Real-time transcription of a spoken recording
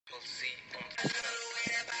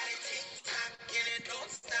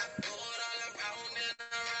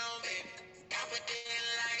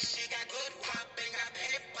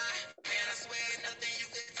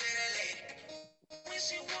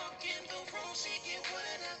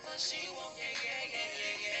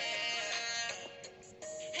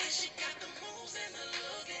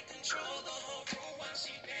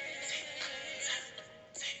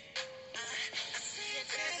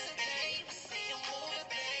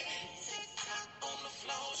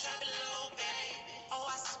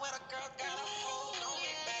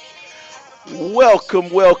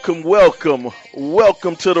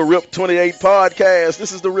Welcome to the RIP 28 podcast.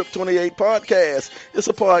 This is the RIP 28 podcast. It's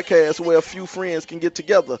a podcast where a few friends can get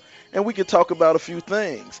together and we can talk about a few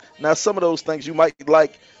things. Now, some of those things you might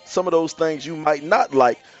like, some of those things you might not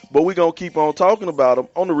like, but we're going to keep on talking about them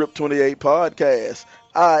on the RIP 28 podcast.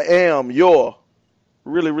 I am your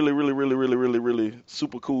really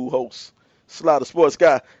super cool host, Slider Sports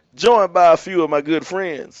Guy, joined by a few of my good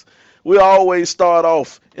friends. We always start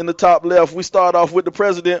off in the top left. We start off with the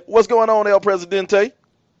president. What's going on, El Presidente?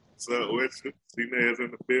 What's up, Winston? C-Man's in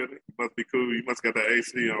the building. You must be cool. You must got the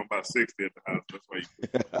AC on about 60 at the house. That's why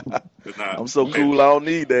you I'm so cool, I don't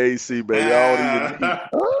need the AC, baby. I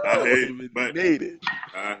don't even need it.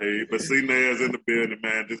 I hate it. But C-Man's in the building,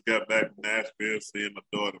 man. Just got back from Nashville, seeing my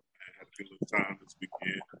daughter, man. Had a good little time this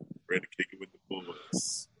weekend. Ready to kick it with the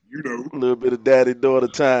boys. You know. A little bit of daddy-daughter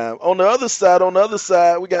time. On the other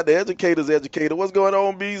side, we got the educator's educator. What's going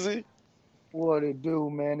on, BZ? What it do,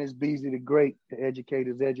 man? It's BZ the Great, the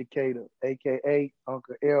educator's educator, a.k.a.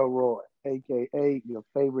 Uncle Elroy, a.k.a. your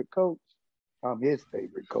favorite coach. I'm his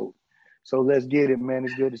favorite coach. So let's get it, man.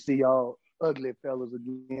 It's good to see y'all ugly fellas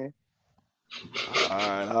again.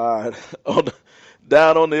 All right.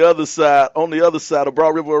 Down on the other side of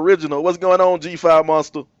Broad River Original. What's going on, G5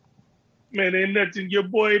 Monster? Man, ain't nothing. Your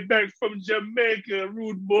boy back from Jamaica,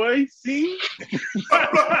 rude boy. See?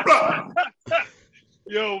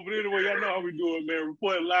 Yo, but anyway, y'all know how we doing, man.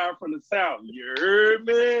 Reporting live from the South. You heard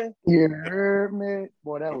me? You heard me?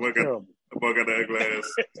 Boy, that was terrible. That boy got that glass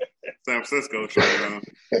San Francisco shirt on.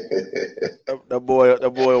 That boy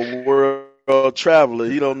a world traveler.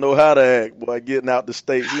 He don't know how to act, boy, getting out the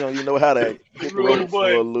state. He don't even know how to act. Rude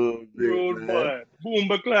boy. For a little bit, rude boy. Boom,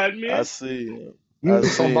 Baclad, man. I see him. You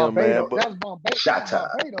from Barbados. Man, That's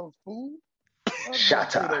Barbados, fool.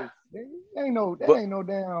 Shut up. That ain't no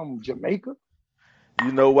damn Jamaica.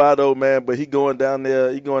 You know why though, man? But he going down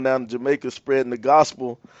there. He going down to Jamaica, spreading the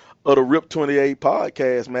gospel of the RIP 28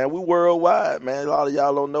 podcast, man. We worldwide, man. A lot of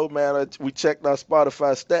y'all don't know, man. We checked our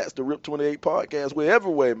Spotify stats. The RIP 28 podcast. We're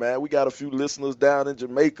everywhere, man. We got a few listeners down in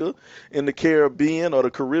Jamaica, in the Caribbean or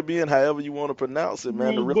the Caribbean, however you want to pronounce it,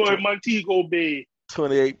 man. The RIP boy, Montego Bay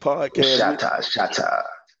 28 podcast. Shut up.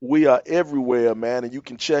 We are everywhere, man, and you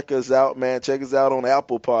can check us out, man. Check us out on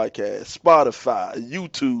Apple Podcasts, Spotify,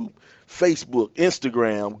 YouTube, Facebook,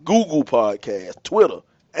 Instagram, Google Podcasts, Twitter,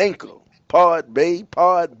 Anchor,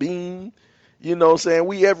 Podbean. You know what I'm saying?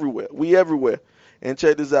 We everywhere. And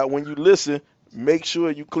check this out. When you listen, make sure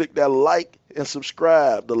you click that like and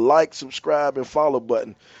subscribe, the like, subscribe, and follow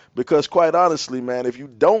button. Because quite honestly, man, if you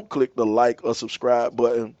don't click the like or subscribe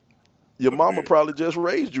button, your mama probably just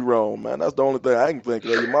raised you wrong, man. That's the only thing I can think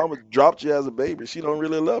of. Your mama dropped you as a baby. She don't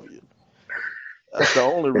really love you. That's the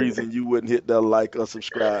only reason you wouldn't hit that like or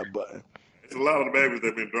subscribe button. It's a lot of the babies that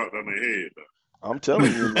have been dropped on their head, though. I'm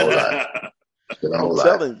telling you, man. I'm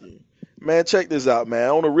telling you. Man, check this out,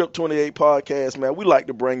 man. On the RIP 28 podcast, man, we like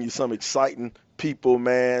to bring you some exciting people,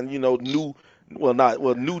 man. You know, new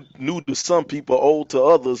to some people, old to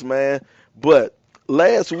others, man. But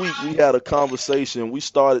last week we had a conversation. We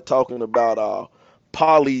started talking about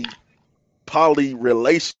poly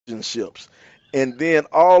relationships. And then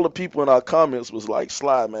all the people in our comments was like,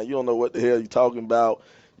 Sly, man, you don't know what the hell you're talking about.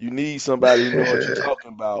 You need somebody who knows what you're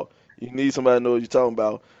talking about. You need somebody to know what you're talking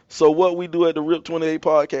about. So what we do at the RIP 28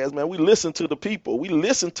 podcast, man, we listen to the people. We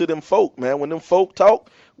listen to them folk, man. When them folk talk,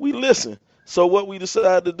 we listen. So what we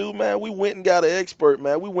decided to do, man, we went and got an expert,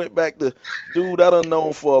 man. We went back to dude I done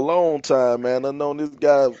known for a long time, man. I known this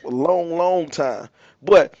guy a long time.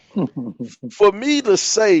 But for me to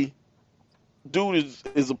say dude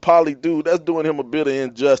is a poly dude, that's doing him a bit of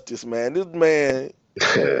injustice, man. This man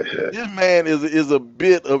is a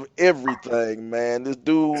bit of everything, man. This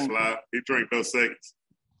dude, he drink no seconds.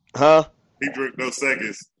 Huh? He drink no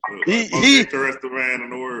seconds. He most interesting man in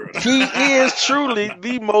the world. He is truly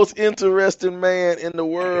the most interesting man in the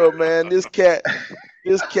world, man. This cat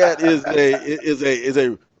is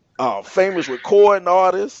a famous recording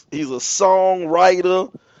artist. He's a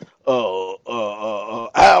songwriter,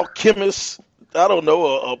 alchemist, I don't know,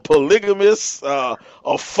 a polygamist, a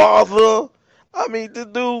father. I mean, the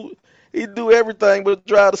dude, he do everything but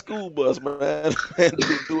drive the school bus, man,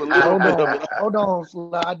 and do a little Hold bit of on, it. hold on,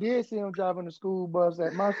 Sly. I did see him driving the school bus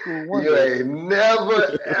at my school one You day. ain't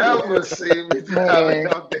never ever seen me driving Man,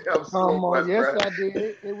 no damn come school on. bus, Yes, bro. I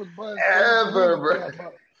did. It was the Ever, bro. handicap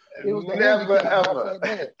bus. It was the Never handicap bus ever. at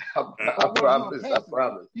that. I, Now, I I was one promise. I passenger.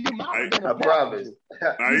 promise. You might now, have been a I promise. passenger.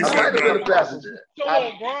 now You you I might said might have have been been a a drive. passenger. passenger. Come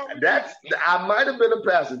on, bro. I might have been a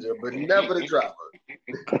passenger, but never the driver.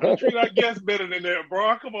 I treat our guests better than that,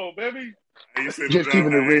 bro. Come on, baby. And you seen him Just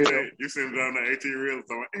driving keeping it that real. 18. You seen him driving that 18 real.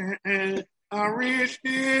 So, I'm rich,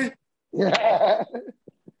 yeah. Yeah.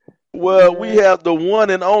 Well, we have the one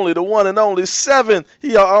and only Seven.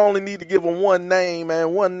 I only need to give him one name,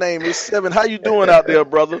 man. One name is Seven. How you doing out there,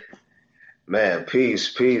 brother? Man, peace,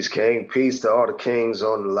 King. Peace to all the kings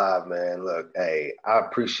on the live, man. Look, hey, I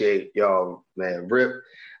appreciate y'all, man. Rip,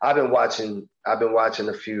 I've been watching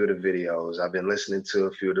a few of the videos. I've been listening to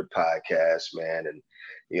a few of the podcasts, man, and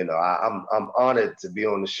I'm honored to be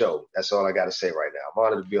on the show. That's all I got to say right now. I'm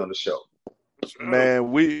honored to be on the show. Sure.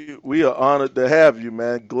 Man, we are honored to have you,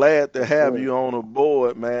 man. Glad to Yes, have sir. you on the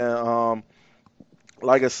board, man.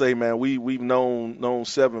 Like I say, man, we've known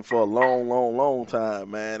Seven for a long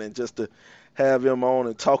time, man, and just to have him on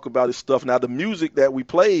and talk about his stuff. Now, the music that we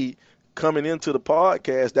played coming into the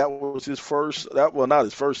podcast, that was his first. That well, not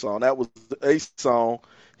his first song. That was a song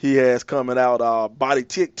he has coming out. Body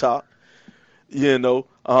TikTok. You know.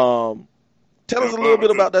 Tell us Yeah, a little Bubba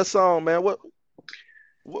bit too. about that song, man. What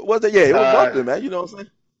was it? Yeah, it was Uh, bumping, man. You know what I'm saying?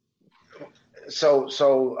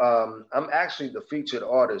 I'm actually the featured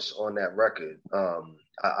artist on that record.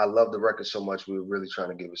 I love the record so much. We were really trying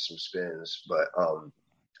to give it some spins, but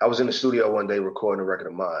I was in the studio one day recording a record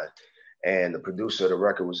of mine, and the producer of the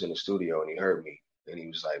record was in the studio, and he heard me, and he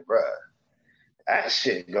was like, "Bruh, that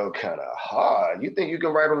shit go kind of hard. You think you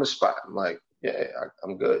can write on the spot?" I'm like, "Yeah,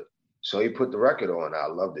 I'm good." So he put the record on. I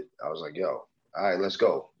loved it. I was like, "Yo, all right, let's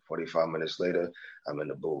go." 45 minutes later, I'm in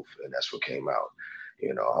the booth, and that's what came out.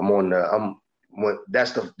 I'm on the I'm when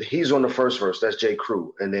that's the he's on the first verse. That's J.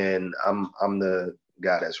 Crew, and then I'm the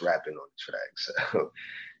guy that's rapping on the track. So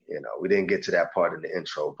we didn't get to that part in the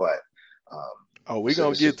intro, but um, Oh, we so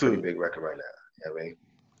gonna it's a get pretty to it. big record right now. I mean,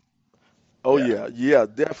 Oh yeah, yeah,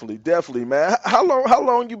 definitely, man. How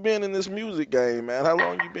long you been in this music game, man? How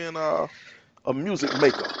long you been a music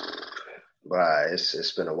maker? but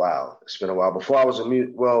it's been a while. It's been a while. Before I was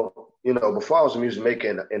before I was a music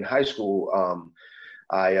maker in high school,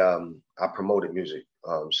 I promoted music.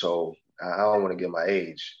 So I don't want to give my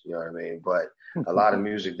age, you know what I mean? But a lot of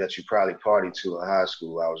music that you probably partied to in high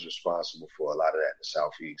school, I was responsible for a lot of that in the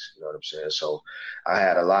Southeast. You know what I'm saying? So I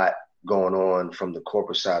had a lot going on from the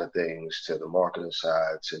corporate side of things to the marketing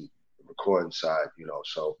side to the recording side.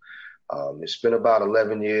 So it's been about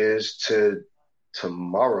 11 years to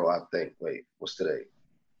tomorrow, I think. Wait, what's today?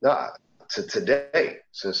 Nah, to today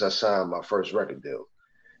since I signed my first record deal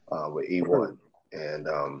with E1. And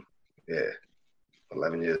yeah,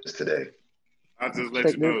 11 years today. I just let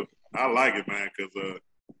Check you this. know. I like it, man, because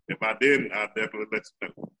if I didn't, I'd definitely let you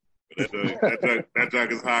know. But that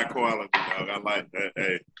junk is high quality, dog. I like that.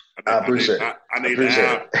 Hey, I appreciate it. I I need to appreciate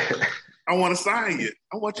have. I want to sign you.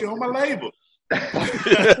 I want you on my label.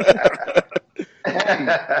 it.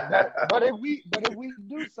 Hey, but if we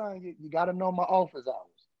do sign you, you got to know my office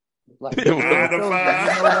hours. Like Yeah, Nine Seven to told you, you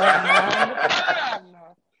five. know that 9 to 5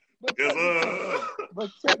 now. Yes, sir.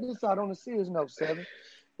 But check this out on a serious note, Seven.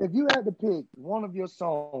 If you had to pick one of your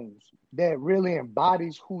songs that really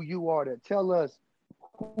embodies who you are, to tell us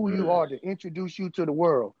who you Mm, are, to introduce you to the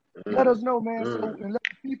world, let mm, us know, man. So mm, and let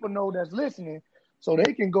the people know that's listening, so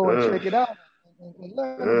they can go and mm, check it out and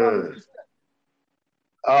learn about it mm. themselves.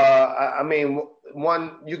 I mean,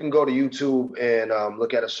 one, you can go to YouTube and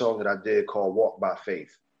look at a song that I did called "Walk by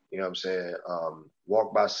Faith." You know what I'm saying?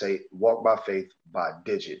 Walk by Faith by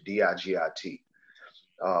Digit, Digit.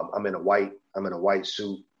 I'm in a white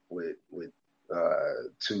suit with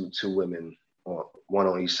two women, one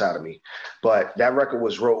on each side of me. But that record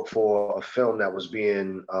was wrote for a film that was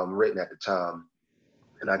being written at the time,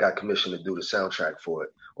 and I got commissioned to do the soundtrack for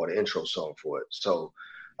it or the intro song for it. So,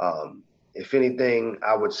 if anything,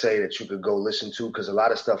 I would say that you could go listen to, because a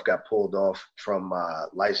lot of stuff got pulled off from my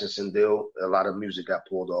licensing deal. A lot of music got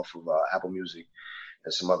pulled off of Apple Music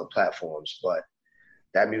and some other platforms, but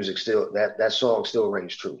that music still, that song still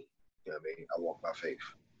rings true. You know what I mean? I walk by faith.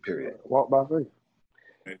 Period. Walk by faith.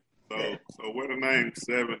 Hey, Yeah. so where the name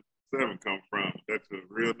 7 come from? Is that your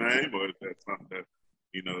real name, or is that something that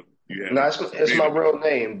you had No, a it's my meaning real behind?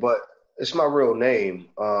 name, but it's my real name.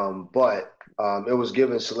 But it was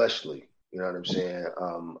given celestially. You know what I'm saying?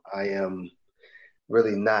 I am.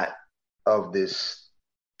 really not of this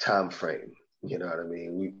time frame. You know what I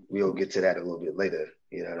mean? We'll get to that a little bit later.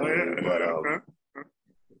 You know what I mean? But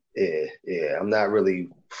yeah, I'm not really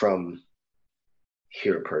from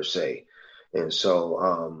here per se, and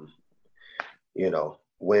so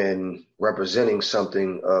when representing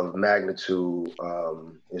something of magnitude,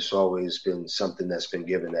 it's always been something that's been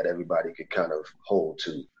given that everybody could kind of hold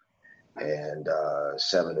to, and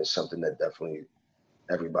 7 is something that definitely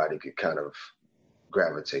everybody could kind of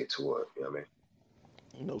gravitate toward. You know what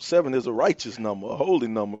I mean? 7 is a righteous number, a holy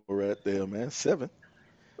number right there, man. 7.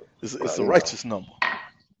 It's a Well, righteous number.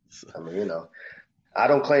 I mean, I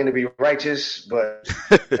don't claim to be righteous, but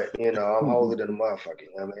I'm holy than a motherfucker. You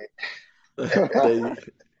know what I mean?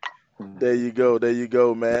 There you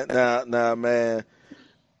go, man. Now, man,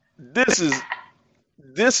 this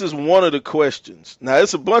is one of the questions. Now,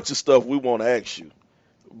 it's a bunch of stuff we want to ask you,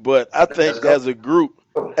 but I think as a group,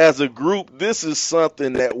 this is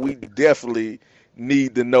something that we definitely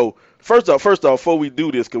need to know. First off, before we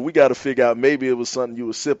do this, because we got to figure out maybe it was something you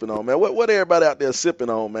were sipping on, man. What everybody out there sipping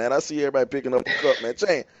on, man? I see everybody picking up the cup, man.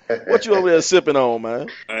 Chain, what you over there sipping on, man?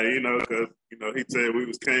 Because he said we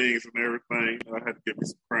was kings and everything. I had to get me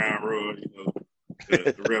some Crown Royal,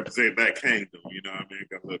 to represent that kingdom. You know what I mean?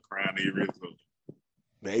 Got a little Crown Rizzo.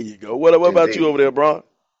 There you go. What about you over there, Bron?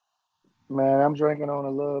 Man, I'm drinking on a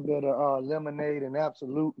little bit of lemonade and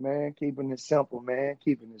Absolute, man. Keeping it simple, man.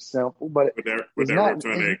 Keeping it simple. But with that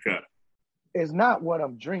return cut. It's not what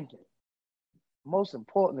I'm drinking. Most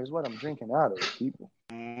important is what I'm drinking out of it, people.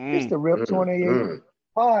 It's the Rip 28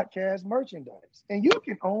 podcast merchandise. And you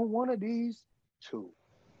can own one of these too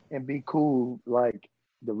and be cool like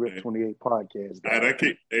the Rip 28 podcast guy. They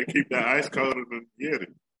keep that ice colder than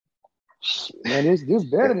Yeti. Man, this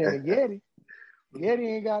better than the Yeti.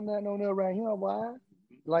 Yeti ain't got nothing on there right here. Why?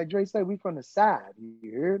 Like Dre said, we from the side.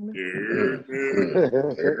 You heard me? Yeah.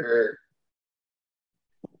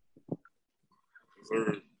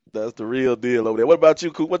 That's the real deal over there. What about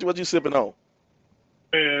you, Coop? What you sipping on?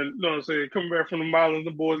 Man, you know what I'm saying? Coming back from the Marlins,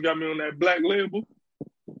 the boys got me on that Black Label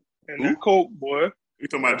and that Coke, boy. You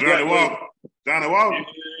talking about Johnny Walker? Johnny Walker?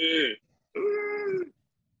 Yeah.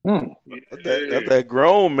 That's that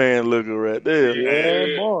grown man looking right there.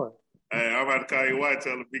 Yeah, boy. Hey, I'm about to call you white.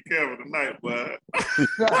 Tell him be careful tonight, bud.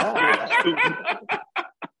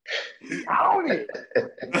 Own it.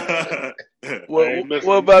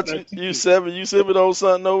 What about you, 7? You sipping on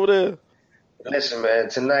something over there? Listen, man.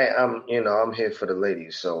 Tonight I'm here for the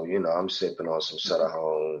ladies, so I'm sipping on some Sutter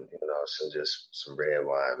Home, some red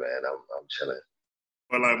wine, man. I'm chilling.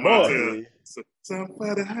 Well, like Montel,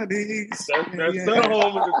 somebody honeys. That's Sutter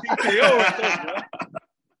Home with the TKO.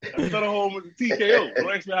 That's Sutter Home with the TKO.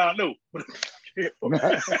 Don't ask me how I know. That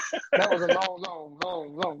was a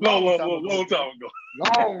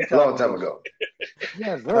long time ago.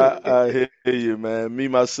 Yes, sir. I hear you, man. Me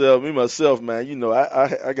myself, man.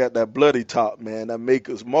 I got that bloody top, man. That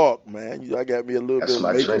Maker's Mark, man. I got me a little bit of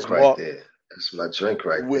Maker's Mark. That's my drink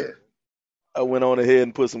right there. I went on ahead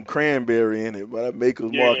and put some cranberry in it, but I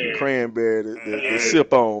Maker's Mark and cranberry to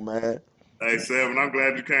sip on, man. Hey, 7, I'm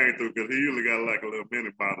glad you came through because he usually got like a little mini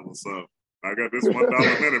bottle or something. I got this $1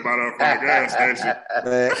 mini bottle from the gas station.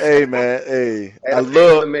 Man, I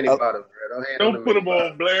love the mini bottles, bro. Don't put them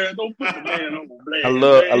on blast. Don't put the man on blast.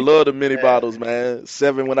 I love the mini bottles, man.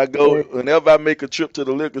 7, whenever I make a trip to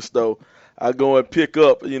the liquor store, I go and pick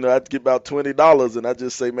up, I get about $20 and I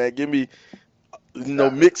just say, man, give me,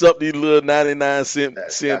 mix up these little 99-cent.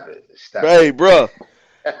 Stop it. Hey, bro.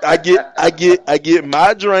 I get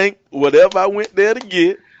my drink, whatever I went there to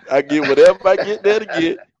get. I get whatever I get there to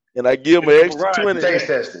get, and I give them an extra 20. Taste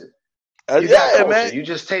testing. Man. You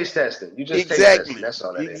just taste testing. Taste testing. That's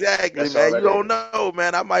all that is. Exactly, man. You don't know,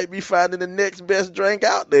 man. I might be finding the next best drink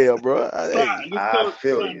out there, bro. I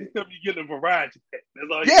feel you. You get the variety pack.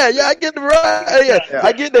 I get the variety. Yeah.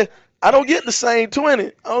 I get the. I don't get the same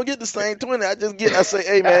 20. I just get. I say,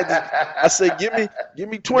 hey, man. Give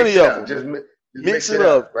me 20 of them. Just mix it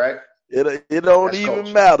up, right? It don't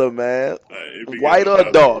even matter, man. White or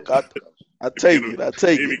dark, I take it. Man.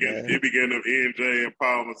 He be getting them NJ and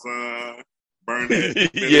Parmesan, burn that.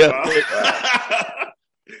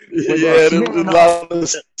 There's a lot of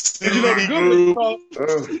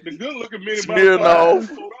the good looking mini Smirnoff.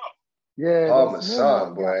 Yeah,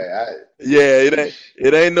 Parmesan, boy.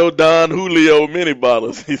 It ain't no Don Julio mini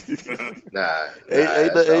bottles. ain't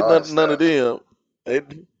none of them.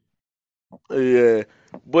 Yeah,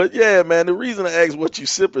 but yeah, man. The reason I asked what you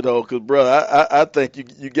sipping on, cause bro, I think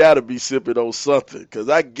you gotta be sipping on something, cause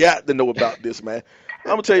I got to know about this, man.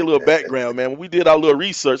 I'm gonna tell you a little background, man. When we did our little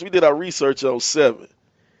research, on 7.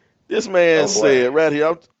 This man said right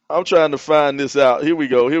here, I'm trying to find this out. Here we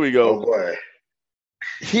go. Oh boy.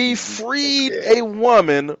 He freed Yeah. a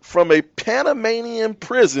woman from a Panamanian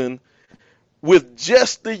prison with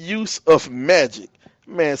just the use of magic.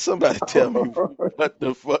 Man, somebody tell me what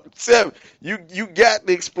the fuck. Seven, you got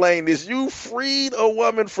to explain this. You freed a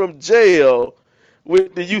woman from jail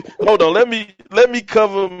with the you. Hold on, let me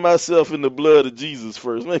cover myself in the blood of Jesus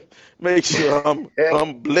first. Make sure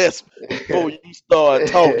I'm blessed before you start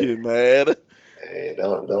talking, man. Hey,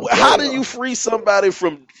 don't How play, do you free somebody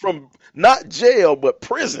from not jail but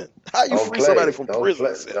prison? How you don't free somebody play, from don't prison?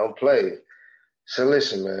 play, Seth? don't play. So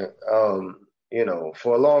listen, man.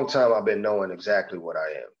 For a long time I've been knowing exactly what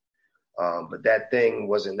I am. But that thing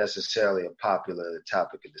wasn't necessarily a popular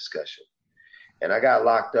topic of discussion. And I got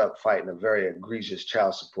locked up fighting a very egregious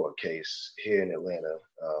child support case here in Atlanta.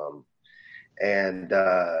 And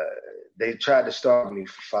they tried to starve me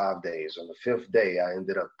for 5 days. On the 5th day, I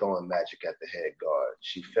ended up throwing magic at the head guard.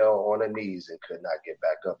 She fell on her knees and could not get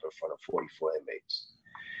back up in front of 44 inmates.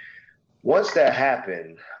 Once that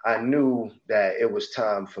happened, I knew that it was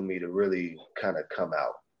time for me to really kind of come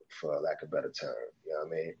out, for lack of a better term. You know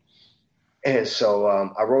what I mean? And so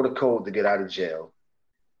I wrote a code to get out of jail.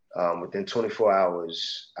 Within 24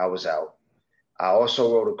 hours, I was out. I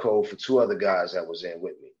also wrote a code for 2 other guys that was in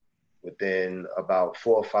with me. Within about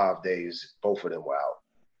 4 or 5 days, both of them were out.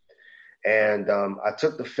 And I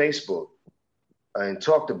took to Facebook and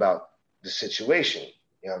talked about the situation.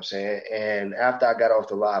 You know what I'm saying? And after I got off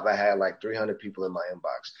the live, I had like 300 people in my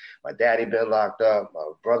inbox. My daddy been locked up.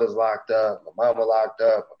 My brother's locked up. My mama locked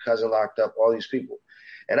up. My cousin locked up. All these people.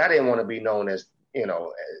 And I didn't want to be known as,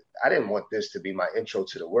 I didn't want this to be my intro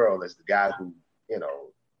to the world as the guy who,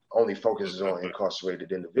 only focuses on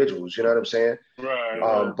incarcerated individuals. You know what I'm saying?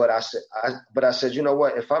 Right. But I said, you know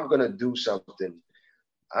what? If I'm gonna do something,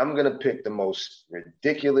 I'm gonna pick the most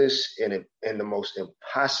ridiculous and the most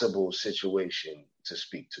impossible situation to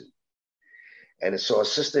speak to. And so a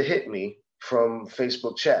sister hit me from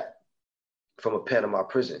Facebook chat from a Panama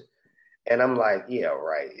prison, and I'm like, yeah,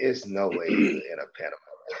 right. There's no way you're in a Panama.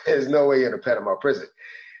 There's no way you're in a Panama prison.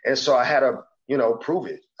 And so I had to, prove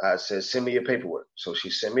it. I said, send me your paperwork. So she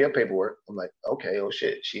sent me her paperwork. I'm like, okay, oh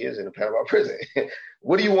shit, she is in a Panama prison.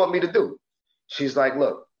 What do you want me to do? She's like,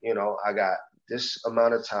 look, I got this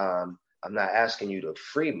amount of time. I'm not asking you to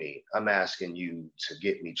free me. I'm asking you to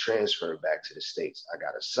get me transferred back to the States. I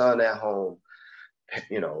got a son at home,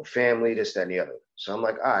 family, this, that, and the other. So I'm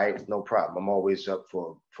like, all right, no problem. I'm always up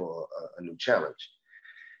for a new challenge.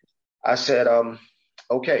 I said,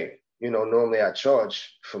 okay, normally I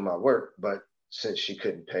charge for my work, but since she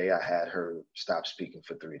couldn't pay, I had her stop speaking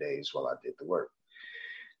for 3 days while I did the work.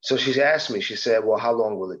 So she asked me, she said, well, how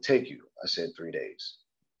long will it take you? I said, 3 days.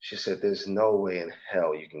 She said, there's no way in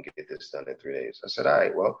hell you can get this done in 3 days. I said, all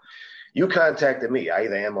right, well, you contacted me. I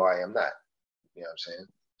either am or I am not. You know what I'm saying?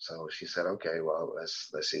 So she said, okay, well, let's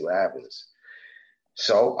see what happens.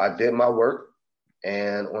 So I did my work.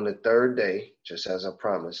 And on the 3rd day, just as I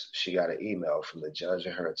promised, she got an email from the judge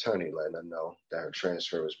and her attorney letting her know that her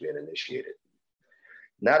transfer was being initiated.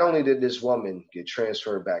 Not only did this woman get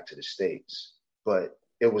transferred back to the States, but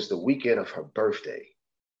it was the weekend of her birthday,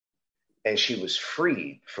 and she was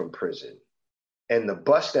freed from prison. And the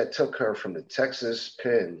bus that took her from the Texas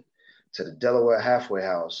pen to the Delaware halfway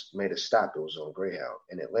house made a stop. It was on Greyhound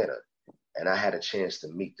in Atlanta. And I had a chance to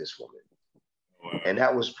meet this woman. And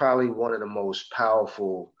that was probably one of the most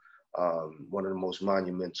powerful, one of the most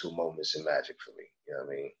monumental moments in magic for me. You know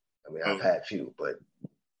what I mean? I've had few, but.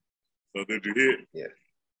 So did you hit? Yeah.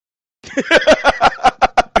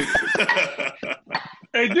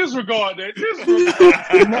 Hey, disregard that. Disregard.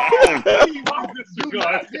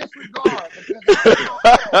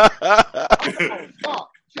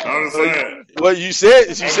 I was saying. Well, you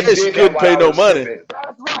said she couldn't pay no money.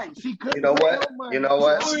 That's right. She couldn't. You know what? Pay no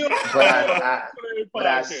money. But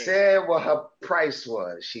I said what her price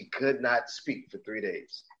was. She could not speak for 3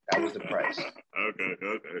 days. That was the price. Okay.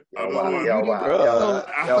 I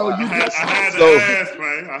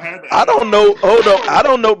don't know. Hold on. I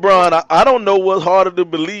don't know, Bron. I don't know what's harder to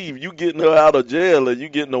believe. You getting her out of jail or you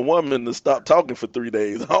getting a woman to stop talking for 3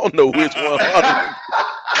 days. I don't know which one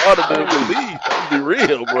harder to believe. Be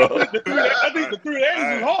real, bro. I think the 3 days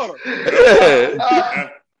is harder. Yeah.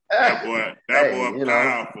 That boy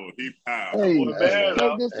powerful. He powerful.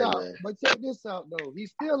 Check this out, though. He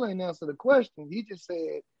still ain't answered the question. He just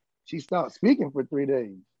said she stopped speaking for 3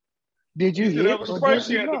 days. Did you hear? That was the price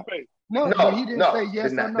she had to pay. No, No, but he didn't say no, yes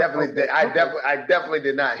did or not. no. Definitely, Okay, I okay. definitely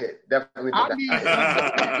did not hit. Definitely did I not. need something.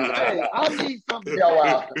 Hey, I need something. Yo,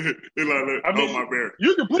 wow. He like, look, I oh mean, my bear.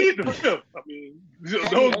 you can plead the fifth. I mean, Hey,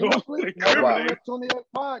 those ain't no flip. No, Oh, wow. Red 28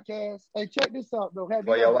 podcast. Hey, check this out though. Have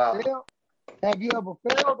Well, you yo, ever wow. failed? Have you ever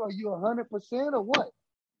failed? Are you 100% or what?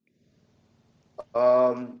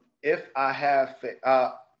 If I have,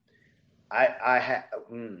 I have.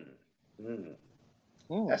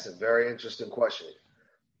 That's a very interesting question.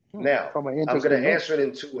 Now, From an I'm going to interesting answer it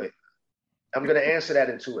in two ways. I'm going to answer that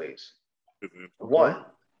in two ways. One,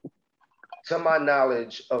 to my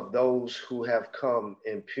knowledge of those who have come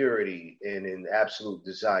in purity and in absolute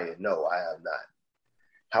desire, no, I have not.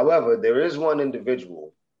 However, there is one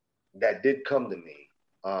individual that did come to me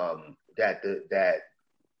that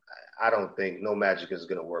I don't think no magic is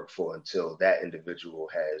going to work for until that individual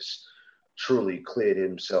has truly cleared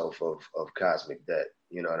himself of cosmic debt.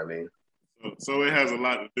 You know what I mean? So it has a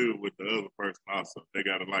lot to do with the other person also. They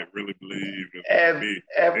got to like really believe and be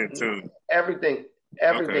in tune. Everything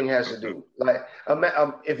has to do. Like,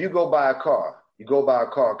 if you go buy a car, you go buy a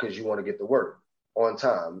car because you want to get to work on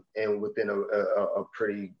time and within a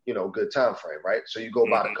pretty, good time frame, right? So you go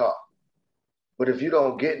buy the car. But if you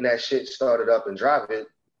don't get that shit started up and drive it,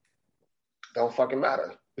 don't fucking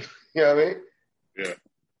matter. You know what I mean? Yeah.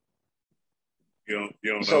 You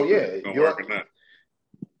don't So know if it's gonna work or not.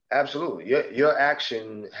 Absolutely. Your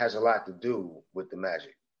action has a lot to do with the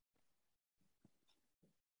magic.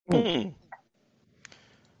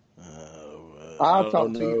 I'll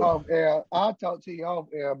talk to you off air. I'll talk to you off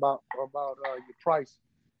air about your price.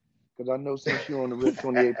 Because I know since you're on the Rip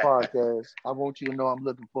 28 podcast, I want you to know I'm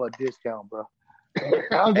looking for a discount, bro. Hey,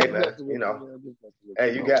 man,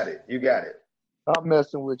 hey, you got it. You got it. I'm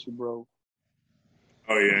messing with you, bro.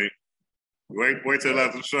 Oh, yeah. Wait till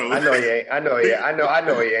after the show. I know he ain't. I know he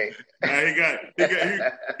ain't.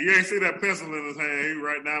 He ain't see that pencil in his hand. He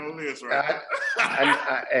write down the list right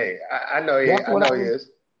I know he ain't. I know he is.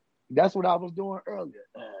 That's what I was doing earlier.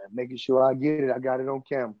 Making sure I get it. I got it on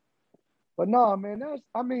camera. But no, man,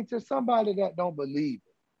 to somebody that don't believe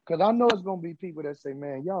it. Because I know it's going to be people that say,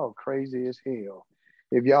 man, y'all crazy as hell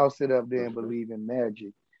if y'all sit up there and believe in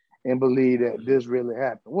magic and believe that this really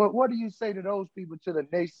happened. What do you say to those people, to the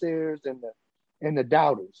naysayers and the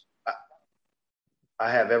doubters?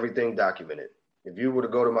 I have everything documented. If you were to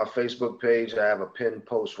go to my Facebook page, I have a pinned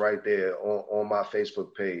post right there on my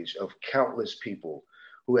Facebook page of countless people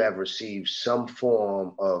who have received some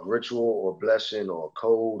form of ritual or blessing or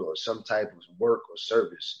code or some type of work or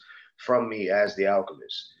service from me as the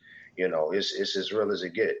alchemist. It's as real as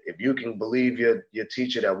it gets. If you can believe your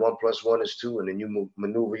teacher that 1 + 1 is 2, and then you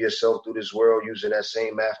maneuver yourself through this world using that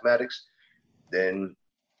same mathematics, then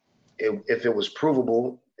if it was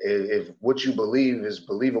provable, if what you believe is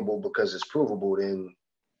believable because it's provable, then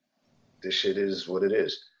this shit is what it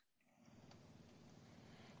is.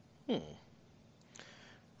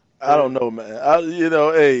 I don't know,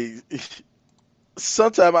 man.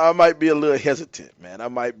 Sometimes I might be a little hesitant, man. I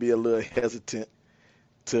might be a little hesitant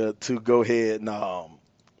to go ahead and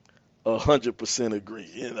 100%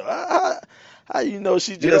 agree. How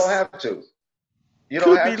she just. You don't have to. You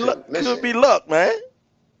don't have to. Could be luck, man.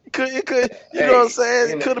 It could. You know what I'm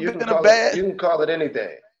saying? It could have been a bad. You can call it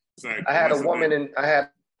anything. I had a woman in.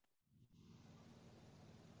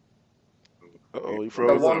 You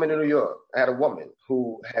froze. A woman in New York. I had a woman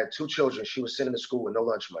who had 2 children. She was sending to school with no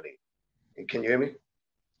lunch money. Can you hear me?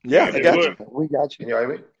 Yeah, I got you. We got you. Can you hear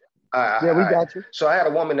me? We got you. So I had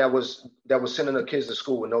a woman that was sending her kids to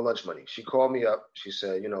school with no lunch money. She called me up. She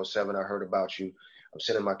said, Seven, I heard about you. I'm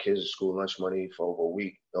sending my kids to school lunch money for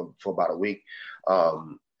about a week.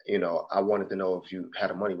 I wanted to know if you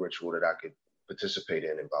had a money ritual that I could participate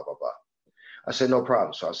in and blah, blah, blah. I said, no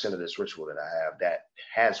problem. So I sent her this ritual that I have that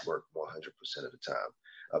has worked 100% of the time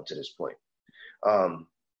up to this point.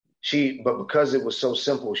 But because it was so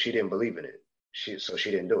simple, she didn't believe in it. So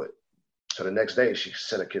she didn't do it. So the next day she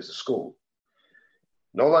sent her kids to school.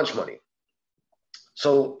 No lunch money.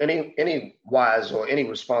 So any wise or any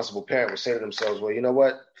responsible parent would say to themselves, well, you know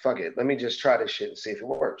what? Fuck it. Let me just try this shit and see if it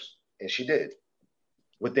works. And she did.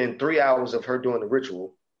 Within 3 hours of her doing the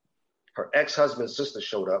ritual, her ex-husband's sister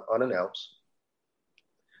showed up unannounced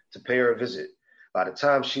to pay her a visit. By the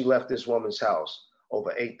time she left this woman's house,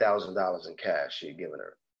 over $8,000 in cash she had given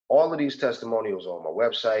her. All of these testimonials are on my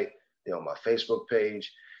website. They're on my Facebook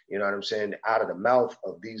page. You know what I'm saying? Out of the mouth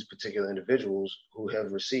of these particular individuals who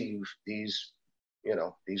have received these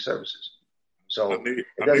services. So it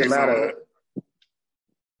doesn't matter.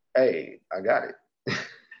 Hey, I got it.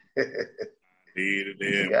 Needed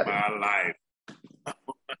it in my life.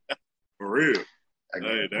 For real.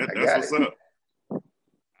 That's what's up.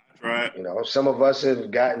 Right. You know, some of us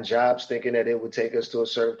have gotten jobs thinking that it would take us to a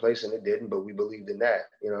certain place and it didn't, but we believed in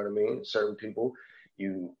that. You know what I mean? Certain people,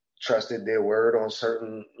 you trusted their word on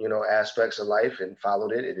certain, you know, aspects of life and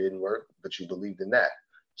followed it. It didn't work, but you believed in that.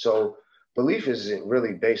 So belief isn't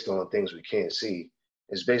really based on things we can't see.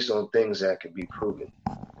 It's based on things that can be proven.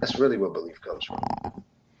 That's really where belief comes from.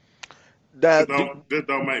 Now, This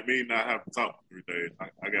don't make me not have to talk for 3 days.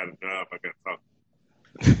 I got a job. I got to talk.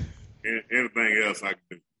 Anything else I can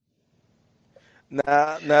do.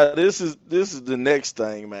 now, this is the next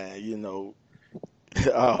thing, man. You know,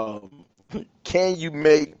 can you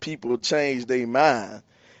make people change their mind?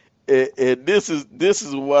 And this is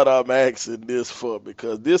what I'm asking this for,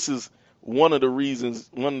 because this is one of the reasons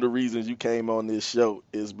you came on this show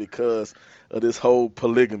is because of this whole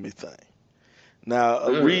polygamy thing. Now,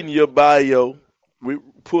 reading your bio, we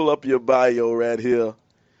pull up your bio right here.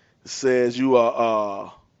 It says you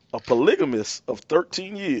are a polygamist of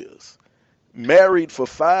 13 years, married for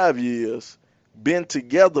 5 years, been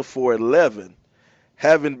together for 11,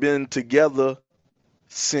 having been together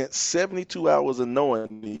since 72 hours of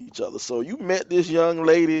knowing each other. So you met this young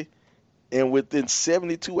lady, and within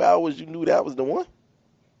 72 hours, you knew that was the one?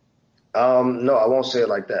 No, I won't say it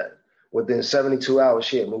like that. Within 72 hours,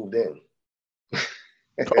 she had moved in.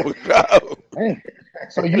 Oh, God. Hey,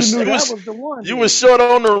 so you knew that was the one. You was short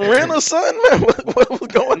on the rent or something, man? What was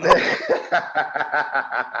going on?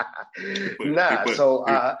 Nah, so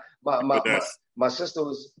my sister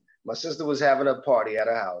was having a party at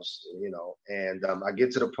her house, you know, and I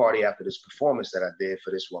get to the party after this performance that I did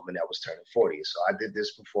for this woman that was turning 40. So I did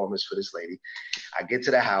this performance for this lady. I get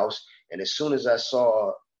to the house, and as soon as I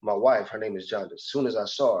saw my wife, her name is Jonda, as soon as I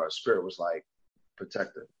saw her, Spirit was like,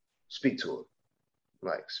 protect her, speak to her. I'm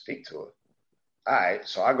like, speak to her. All right,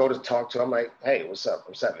 so I go to talk to her. I'm like, hey, what's up?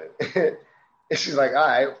 What's happening? And she's like, all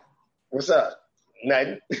right, what's up?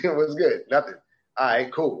 Nothing. What's good? Nothing. All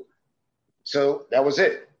right, cool. So that was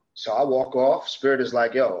it. So I walk off. Spirit is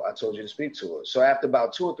like, yo, I told you to speak to her. So after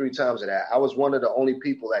about 2 or 3 times of that, I was one of the only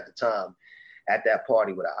people at the time at that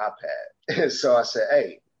party with an iPad. So I said,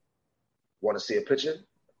 hey, want to see a picture?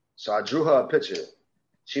 So I drew her a picture.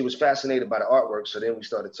 She was fascinated by the artwork, so then we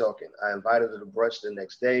started talking. I invited her to brunch the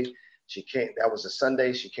next day. She came. That was a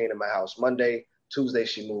Sunday. She came to my house Monday. Tuesday,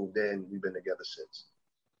 she moved in. We've been together since.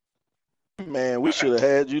 Man, we should have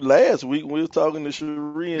had you last week when we were talking to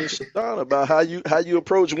Cherie and Sean about how you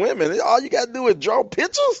approach women. All you got to do is draw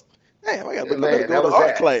pictures. Damn, I got to go to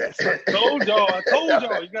art class. I told y'all,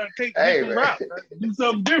 you got to take a different route. Do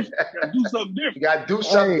something different. You got to do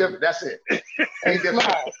something different. That's it. Hey,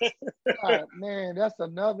 man, that's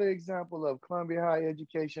another example of Columbia High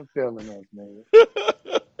education failing us, man.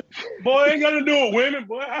 Boy, ain't got to do with women,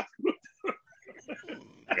 boy.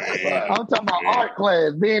 I'm talking about art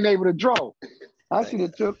class, being able to draw. I should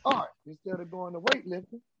have took art instead of going to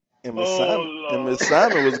weightlifting. And Miss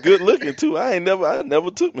Simon was good looking too. I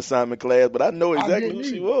never took Miss Simon class, but I know exactly who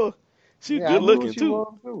she was. She was good looking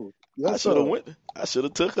too. Yes, I should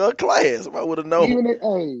have took her class. I would have known.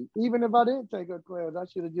 Even if I didn't take her class, I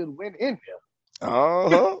should have just went in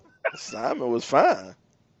there. Simon was fine.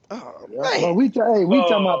 Oh, man. Well, we talking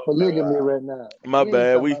about polygamy right now. My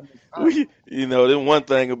bad. We you know, then one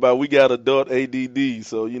thing about we got adult ADD,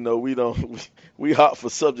 so you know we hop for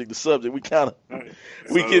subject to subject. We kind of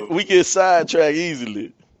we get sidetracked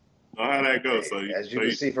easily. How that goes? So as you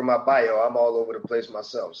can see from my bio, I'm all over the place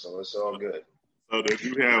myself, so it's all good. So did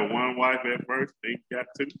you have one wife at first, then you got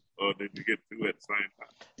 2, or did you get 2 at the same time?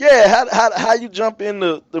 Yeah, how you jump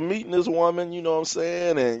into the meeting this woman, you know what I'm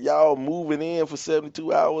saying, and y'all moving in for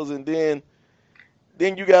 72 hours, and then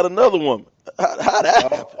you got another woman. How that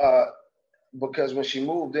happen? Because when she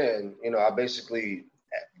moved in, you know, I basically,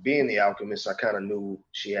 being the alchemist, I kind of knew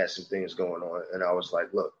she had some things going on, and I was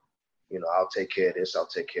like, look, you know, I'll take care of this, I'll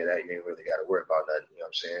take care of that. You ain't really got to worry about nothing, you know what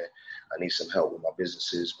I'm saying? I need some help with my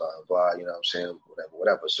businesses, blah, blah, you know what I'm saying?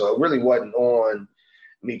 Whatever. So it really wasn't on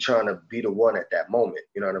me trying to be the one at that moment,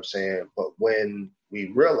 you know what I'm saying? But when we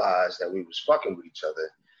realized that we was fucking with each other,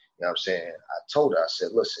 you know what I'm saying? I told her, I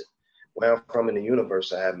said, listen, where I'm from in the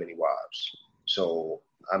universe, I have many wives. So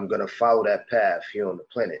I'm going to follow that path here on the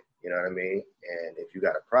planet, you know what I mean? And if you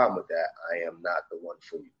got a problem with that, I am not the one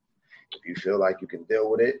for you. If you feel like you can deal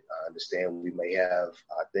with it, I understand we may have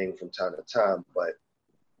our thing from time to time, but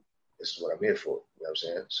this is what I'm here for. You know what I'm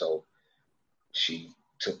saying? So she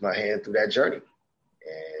took my hand through that journey.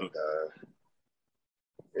 And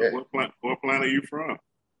yeah. What planet are you from?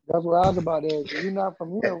 That's what I was about to ask. You're not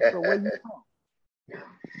from here, so where you from?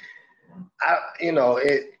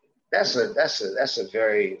 That's a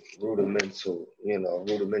very rudimentary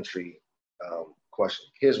question.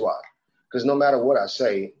 Here's why. Because no matter what I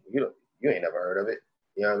say, you ain't never heard of it.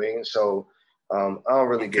 You know what I mean? So I don't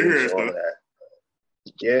really get into all of that.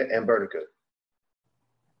 Yeah, Antarctica.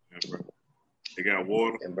 They got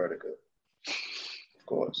water. Antarctica. Of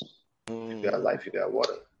course. If you got life, you got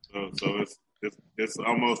water. So it's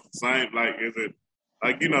almost the same. Like, is it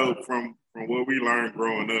like, from what we learned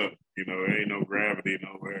growing up? There ain't no gravity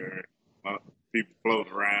nowhere. People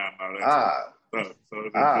floating around. All that stuff. So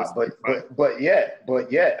but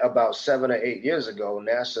yet, about 7 or 8 years ago,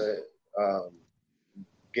 NASA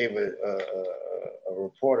gave a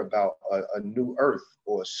report about a new Earth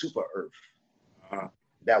or a super Earth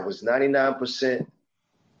that was 99%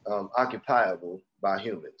 occupiable by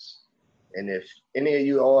humans. And if any of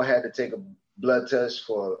you all had to take a blood test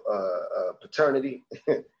for paternity,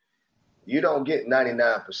 you don't get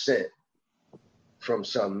 99% from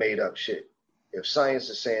some made up shit. If science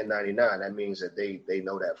is saying 99, that means that they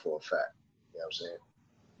know that for a fact. You know what I'm saying?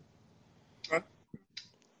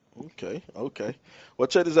 Okay. Well,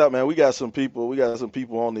 check this out, man. We got some people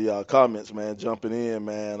on the comments, man, jumping in,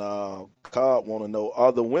 man. Cobb want to know,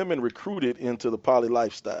 are the women recruited into the poly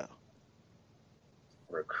lifestyle?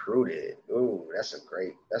 Recruited. Ooh, that's a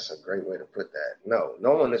great way to put that. No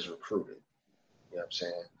one is recruited. You know what I'm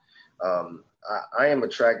saying? I am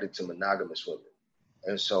attracted to monogamous women.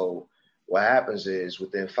 And so what happens is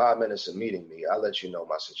within 5 minutes of meeting me, I let you know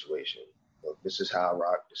my situation. Look, this is how I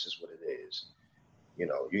rock. This is what it is.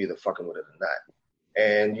 You're either fucking with it or not.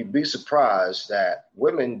 And you'd be surprised that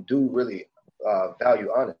women do really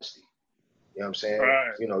value honesty. You know what I'm saying?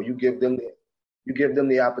 Right. You give them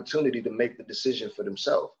the opportunity to make the decision for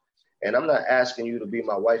themselves. And I'm not asking you to be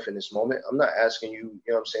my wife in this moment. I'm not asking you,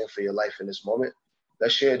 for your life in this moment.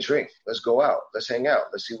 Let's share a drink. Let's go out. Let's hang out.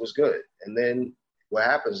 Let's see what's good. And then what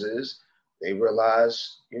happens is they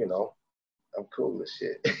realize, I'm cool as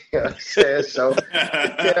shit. You know what I'm saying? So,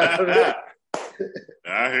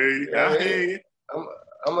 I hear you.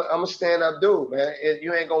 I'm a stand-up dude, man.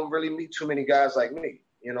 You ain't going to really meet too many guys like me.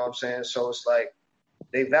 You know what I'm saying? So it's like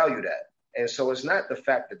they value that. And so it's not the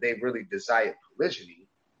fact that they really desire polygyny.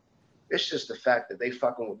 It's just the fact that they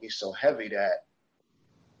fucking with me so heavy that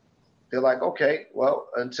they're like, okay, well,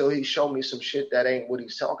 until he show me some shit that ain't what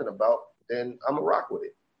he's talking about, then I'm going to rock with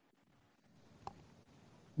it.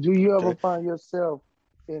 Do you ever find yourself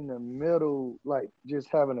in the middle, like just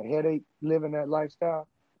having a headache living that lifestyle?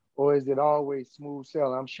 Or is it always smooth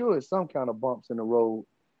sailing? I'm sure it's some kind of bumps in the road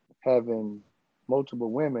having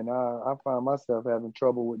multiple women. I find myself having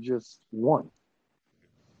trouble with just one.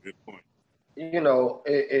 Good point.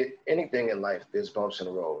 Anything in life, there's bumps in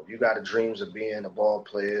the road. You got dreams of being a ball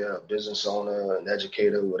player, a business owner, an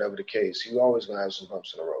educator, whatever the case. You're always going to have some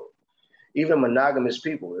bumps in the road. Even monogamous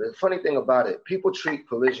people. The funny thing about it, people treat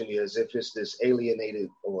polygyny as if it's this alienated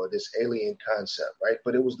or this alien concept, right?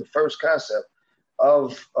 But it was the first concept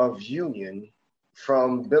of union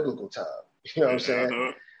from biblical time. You know what I'm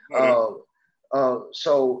saying?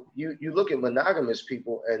 So you look at monogamous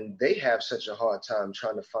people and they have such a hard time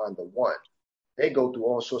trying to find the one. They go through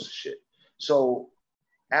all sorts of shit. So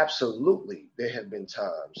absolutely, there have been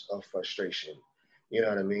times of frustration. You know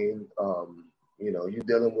what I mean? You're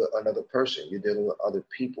dealing with another person. You're dealing with other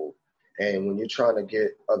people. And when you're trying to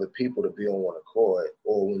get other people to be on one accord,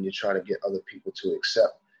 or when you're trying to get other people to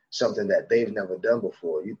accept something that they've never done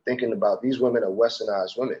before, you're thinking about these women are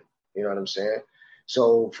westernized women. You know what I'm saying?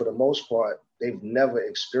 So for the most part, they've never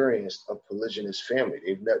experienced a polygynous family.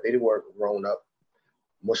 They weren't grown up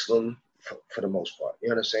Muslim for the most part. You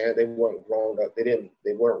know what I'm saying? They weren't grown up.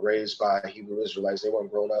 They weren't raised by Hebrew Israelites. They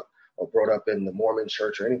weren't grown up or brought up in the Mormon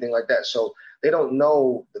church or anything like that. So they don't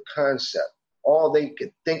know the concept. All they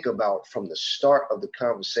could think about from the start of the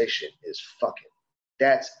conversation is fucking.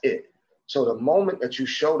 That's it. So the moment that you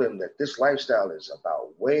show them that this lifestyle is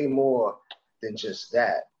about way more than just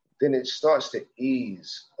that, then it starts to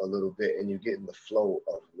ease a little bit and you get in the flow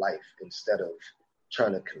of life instead of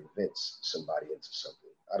trying to convince somebody into something.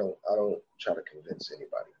 I don't try to convince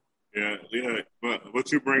anybody. Yeah. But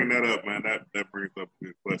what you bringing that up, man, that brings up a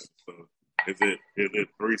good question. So is it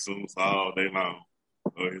threesomes all day long?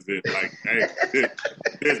 Or is it like, hey,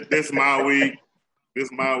 this my week, this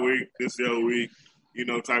your week,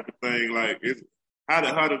 type of thing? Like,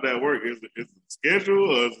 how did that work? Is it scheduled,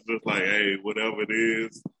 or is it just like, hey, whatever it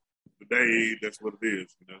is, today, that's what it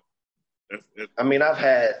is, That's I mean, I've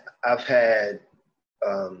had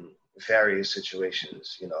various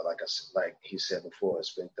situations, like he said before,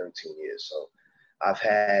 it's been 13 years. So I've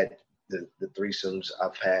had the threesomes,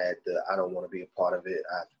 I've had I don't want to be a part of it.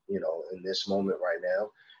 In this moment right now,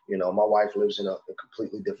 my wife lives in a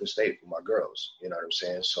completely different state from my girls. You know what I'm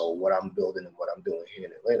saying? So what I'm building and what I'm doing here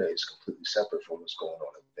in Atlanta is completely separate from what's going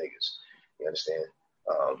on in Vegas. You understand?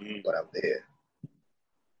 But I'm there.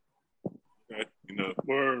 Okay. You know.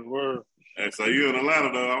 Word. And so you in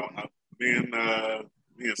Atlanta though? Me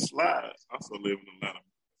and Sly also live in Atlanta.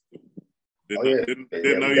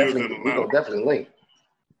 Didn't know you was in Atlanta. We gonna definitely link.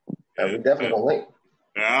 We definitely gonna link.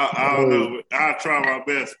 I don't know. I'll try my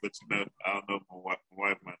best, but you know, I don't know. My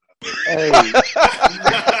wife might Hey,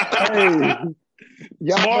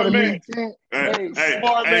 y'all Smart better man. meet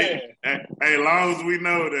Smart man. Hey, as long as we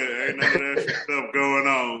know that ain't none of that stuff going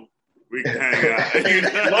on, we can hang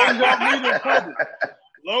out. Long as y'all meet in public.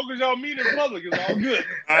 Long as y'all meet in public, it's all good.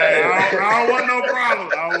 I don't want no problem.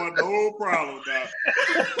 I don't want no problem, dog.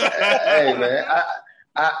 Hey man,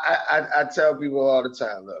 I tell people all the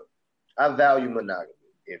time, look, I value monogamy.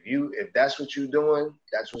 If that's what you're doing,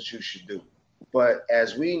 that's what you should do. But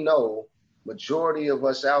as we know, majority of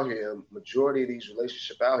us out here, majority of these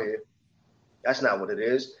relationships out here, that's not what it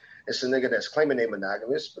is. It's a nigga that's claiming they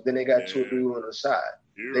monogamous, but then they got 2 or 3 on the side.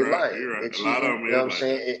 They lying. You're right. They cheating. A lot of them, you know what I'm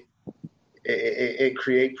saying? It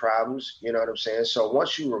create problems. You know what I'm saying? So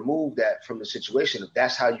once you remove that from the situation, if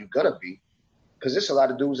that's how you're gonna be, because there's a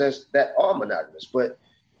lot of dudes that are monogamous, but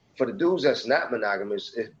for the dudes that's not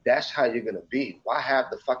monogamous, if that's how you're gonna be, why have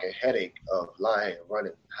the fucking headache of lying,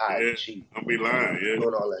 running, hiding, cheating? Don't be lying,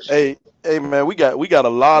 doing all that shit. Hey man, we got a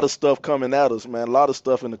lot of stuff coming at us, man. A lot of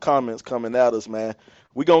stuff in the comments coming at us, man.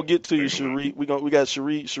 We gonna get to you, Cherie. We got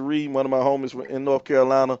Cherie, one of my homies in North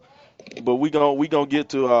Carolina. But we gonna get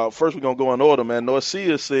to first. We gonna go in order, man.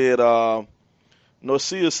 Norcia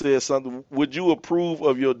said something. Would you approve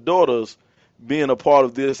of your daughters being a part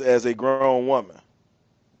of this as a grown woman?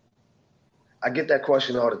 I get that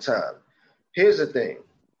question all the time. Here's the thing: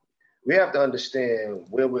 we have to understand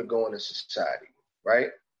where we're going in society,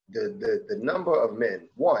 right? The number of men.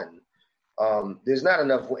 There's not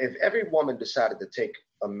enough. If every woman decided to take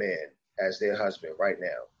a man as their husband right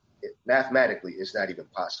now, mathematically, it's not even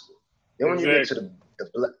possible. Then when you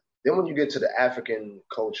get to the African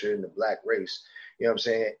culture and the black race, you know what I'm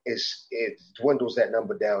saying, it dwindles that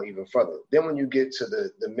number down even further. Then when you get to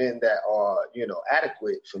the men that are,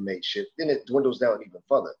 adequate for mateship, then it dwindles down even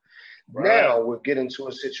further. Right. Now we're getting to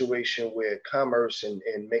a situation where commerce and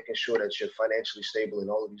making sure that you're financially stable and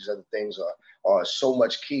all of these other things are so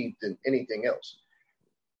much key than anything else.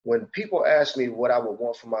 When people ask me what I would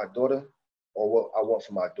want for my daughter or what I want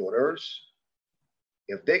for my daughters,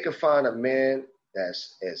 if they could find a man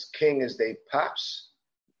that's as king as they pops,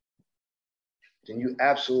 then you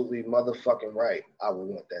absolutely motherfucking right. I would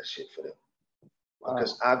want that shit for them.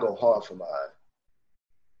 Because I go hard for mine.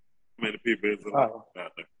 How many people is out there?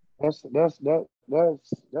 That's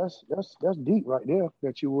deep right there.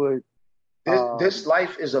 That you would. This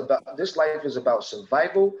life is about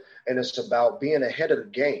survival, and it's about being ahead of the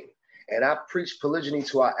game. And I preach polygyny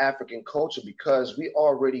to our African culture because we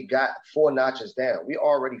already got 4 notches down. We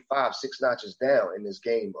already 5, 6 notches down in this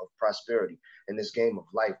game of prosperity, in this game of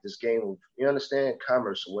life, this game of, you understand,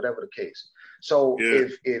 commerce or whatever the case. So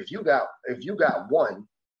if you got 1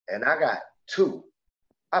 and I got 2,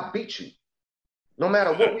 I beat you, no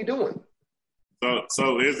matter what we doing.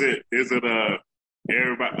 So is it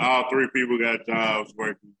everybody, all 3 people got jobs,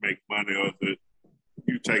 working, make money, or is it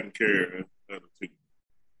you taking care of the other 2?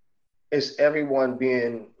 It's everyone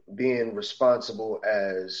being responsible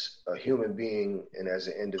as a human being and as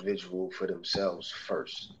an individual for themselves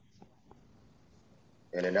first.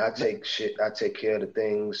 And then I take care of the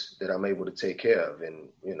things that I'm able to take care of. And,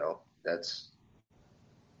 that's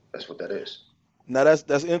what that is. Now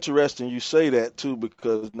that's interesting you say that too,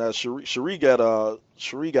 because now Cherie got a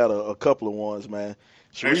couple of ones, man.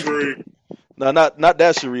 Cherie. No, not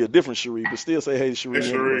that Cherie, a different Cherie, but still say hey Cherie.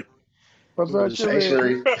 Hey, Cherie. What's up,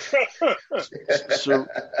 Cherie?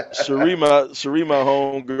 Cherie, my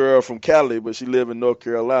home girl from Cali, but she live in North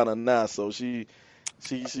Carolina now, so she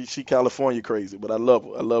California crazy, but I love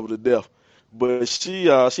her. I love her to death. But she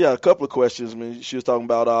had a couple of questions. I mean, she was talking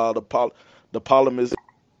about the polyamorous.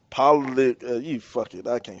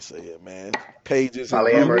 I can't say it, man. Pages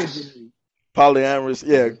and groups. Polyamorous,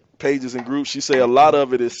 yeah, pages and groups. She said a lot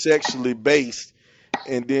of it is sexually based.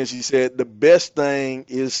 And then she said the best thing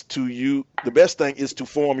is to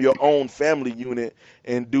form your own family unit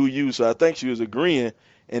and do you. So I think she was agreeing.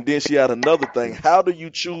 And then she had another thing. How do you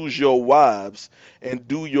choose your wives? And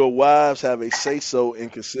do your wives have a say-so in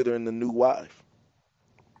considering the new wife?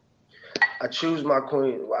 I choose my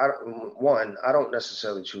queen. I don't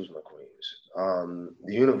necessarily choose my queens.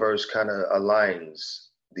 The universe kind of aligns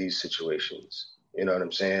these situations. You know what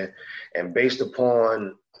I'm saying? And based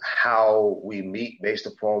upon how we meet, based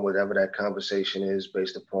upon whatever that conversation is,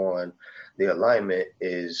 based upon the alignment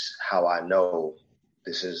is how I know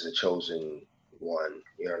this is a chosen one.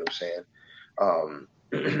 You know what I'm saying? Um,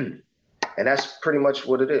 and that's pretty much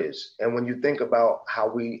what it is. And when you think about how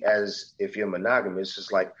we, as if you're monogamous,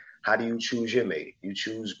 it's like, how do you choose your mate? You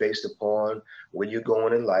choose based upon where you're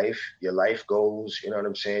going in life, your life goals, you know what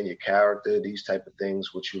I'm saying, your character, these type of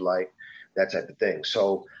things, what you like, that type of thing.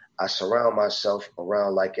 So I surround myself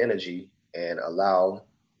around like energy and allow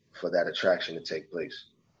for that attraction to take place.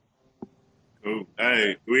 Cool.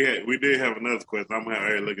 Hey, we did have another question. I'm out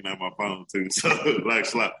here looking at my phone too. So like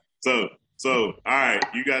slap. So all right,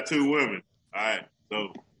 you got two women. All right.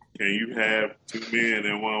 So can you have two men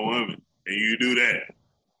and one woman? Can you do that?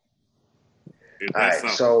 All right.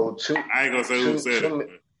 Something? So two. I ain't gonna say who said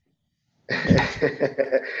it.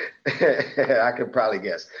 I could probably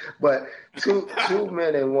guess, but two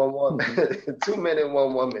men and one woman. 2 men and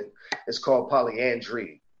one woman. It's called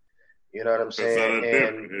polyandry. You know what I'm saying?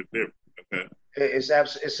 It's different. Okay.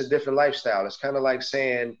 It's a different lifestyle. It's kind of like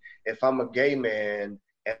saying, if I'm a gay man,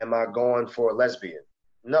 am I going for a lesbian?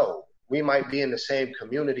 No, we might be in the same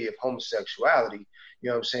community of homosexuality, you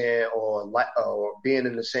know what I'm saying, or being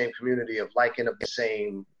in the same community of liking of the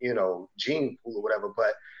same, you know, gene pool or whatever,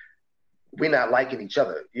 but we're not liking each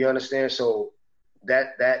other. You understand? So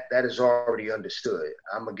that is already understood.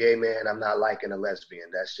 I'm a gay man. I'm not liking a lesbian.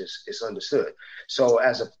 It's understood. So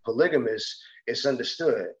as a polygamist, it's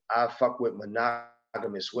understood. I fuck with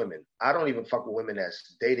monogamous women. I don't even fuck with women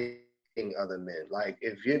that's dating other men. Like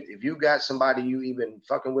if you got somebody you even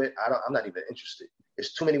fucking with, I'm not even interested.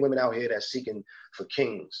 There's too many women out here that's seeking for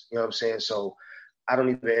kings. You know what I'm saying? So I don't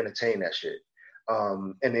even entertain that shit.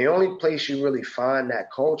 And the only place you really find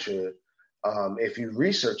that culture, if you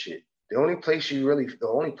research it, the only places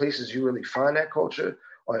you really find that culture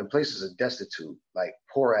are in places of destitute, like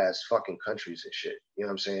poor ass fucking countries and shit. You know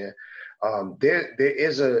what I'm saying? There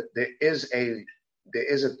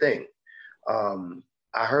is a thing.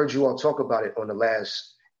 I heard you all talk about it on the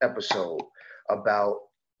last episode about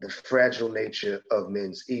the fragile nature of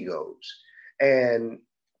men's egos. And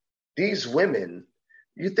these women,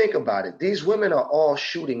 you think about it, these women are all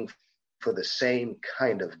shooting for the same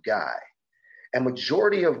kind of guy. And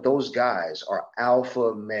majority of those guys are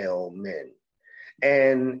alpha male men.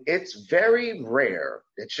 And it's very rare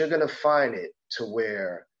that you're going to find it to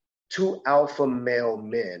where two alpha male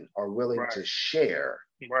men are willing to share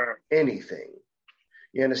anything.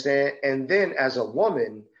 You understand? And then as a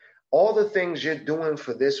woman, all the things you're doing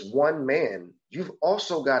for this one man, you've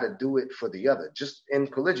also got to do it for the other, just in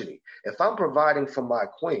polygyny. If I'm providing for my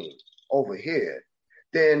queen over here,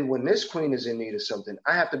 then when this queen is in need of something,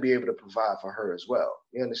 I have to be able to provide for her as well.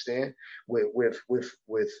 You understand? With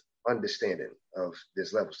understanding of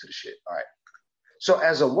there's levels to the shit. All right. So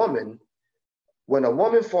as a woman, when a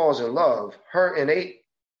woman falls in love, her innate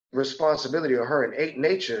responsibility or her innate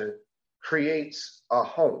nature creates a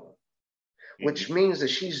home, which means that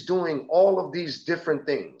she's doing all of these different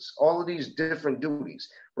things, all of these different duties,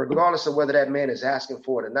 regardless of whether that man is asking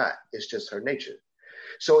for it or not. It's just her nature.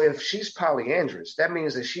 So if she's polyandrous, that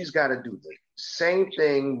means that she's got to do the same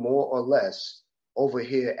thing more or less over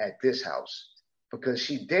here at this house, because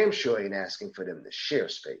she damn sure ain't asking for them to share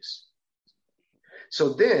space. So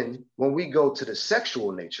then when we go to the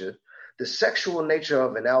sexual nature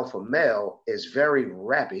of an alpha male is very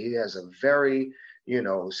rapid. He has a very,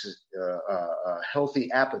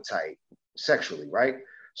 healthy appetite sexually, right?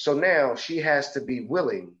 So now she has to be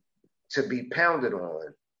willing to be pounded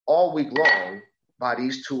on all week long by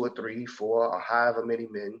these 2 or 3, 4, or however many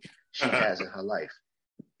men she has in her life.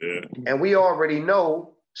 Yeah. And we already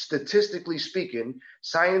know, statistically speaking,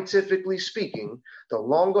 scientifically speaking, the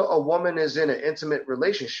longer a woman is in an intimate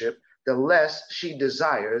relationship, the less she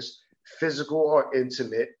desires physical or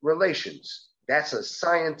intimate relations. That's a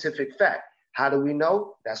scientific fact. How do we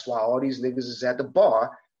know? That's why all these niggas is at the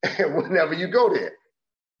bar whenever you go there.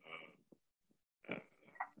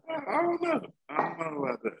 I don't know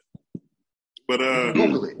about that. But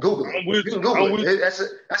Google it. You can Google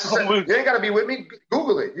it. You ain't gotta be with me.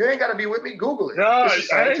 Google it. You ain't gotta be with me. Google it. No,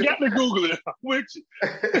 I ain't got to Google it. I'm with you.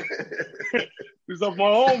 It's of my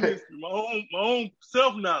own history, my own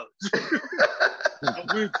self knowledge. I'm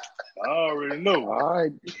with you. I already know. All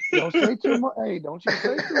right. Don't say too much. Hey, don't you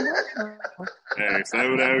say too much. Hey, say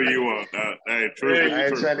whatever you want. Hey, true. I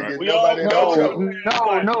ain't trying to get we nobody in trouble.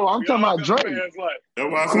 No. I'm talking about Drake. That's what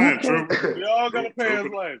I'm saying, true. We all got to pay his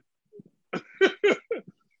life.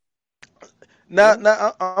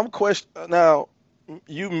 Now I'm questioning. Now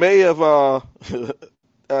you may have.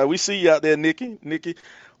 We see you out there, Nikki. Nikki,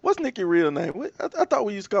 what's Nikki's real name? I thought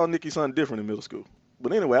we used to call Nikki something different in middle school.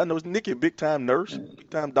 But anyway, I know it's Nikki, big time nurse, big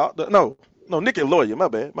time doctor. No, No, Nikki Lawyer. My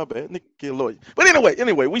bad. Nikki Lawyer. But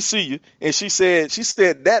anyway, we see you. And she said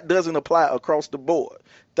that doesn't apply across the board.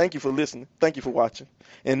 Thank you for listening. Thank you for watching.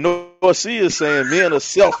 And Norcia is saying men are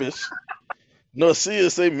selfish.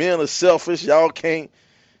 Norcia say men are selfish. Y'all can't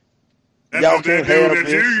That's y'all what that can't dude have that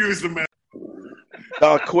you this. used to make.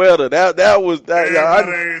 Quetta. That was that.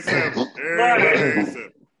 Everybody ain't selfish. Everybody ain't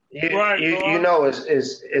selfish. You know,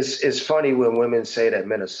 it's funny when women say that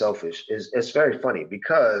men are selfish. It's very funny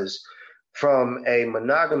because from a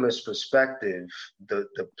monogamous perspective, the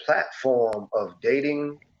platform of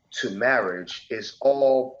dating to marriage is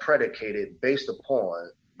all predicated based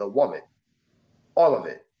upon the woman. All of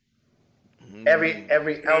it. Every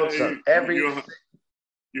ounce of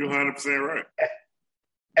You're 100% right.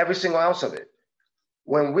 Every single ounce of it.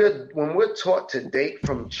 When we're taught to date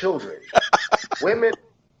from children, women,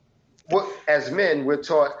 as men, we're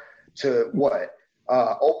taught to what?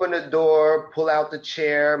 Open the door, pull out the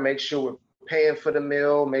chair, make sure we're paying for the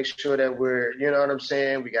meal, make sure that we're, you know what I'm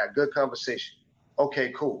saying? We got good conversation.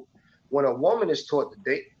 Okay, cool. When a woman is taught to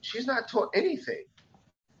date, she's not taught anything.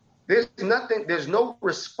 There's no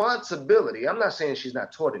responsibility. I'm not saying she's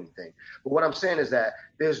not taught anything, but what I'm saying is that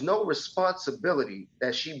there's no responsibility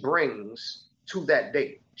that she brings to that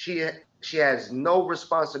date. She has no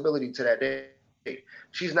responsibility to that date.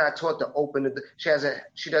 She's not taught to open the.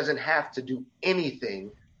 She doesn't have to do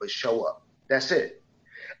anything but show up. That's it.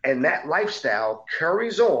 And that lifestyle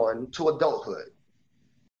carries on to adulthood.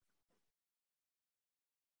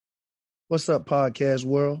 What's up, podcast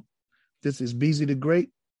world? This is Beezy the Great,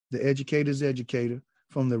 the educator's educator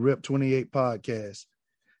from the Rip 28 podcast.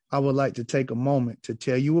 I would like to take a moment to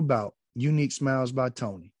tell you about Unique Smiles by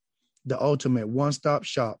Tony, the ultimate one-stop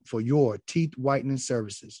shop for your teeth whitening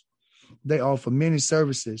services. They offer many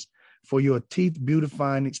services for your teeth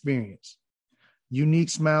beautifying experience. Unique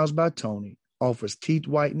Smiles by Tony offers teeth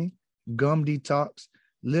whitening, gum detox,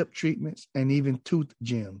 lip treatments, and even tooth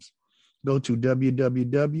gems. Go to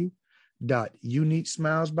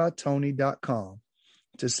www.uniquesmilesbytony.com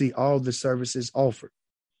to see all the services offered.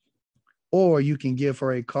 Or you can give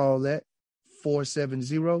her a call at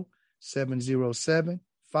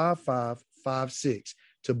 470-707-5556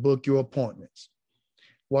 to book your appointments.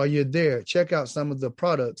 While you're there, check out some of the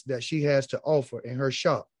products that she has to offer in her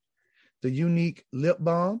shop. The Unique Lip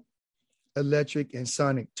Balm, electric and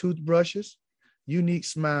sonic toothbrushes, Unique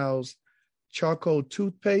Smiles charcoal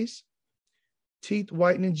toothpaste, teeth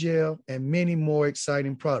whitening gel, and many more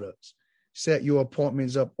exciting products. Set your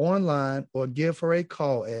appointments up online or give her a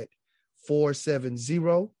call at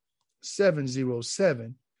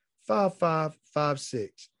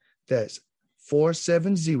 470-707-5556. That's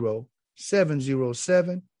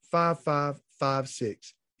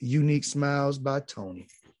 470-707-5556. Unique Smiles by Tony.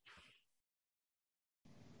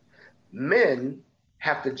 Men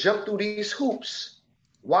have to jump through these hoops.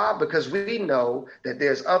 Why? Because we know that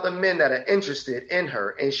there's other men that are interested in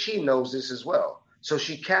her, and she knows this as well. So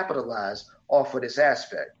she capitalized off of this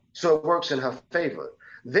aspect. So it works in her favor.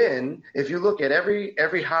 Then, if you look at every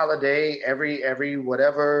holiday, every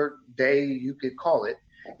whatever day you could call it,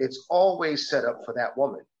 it's always set up for that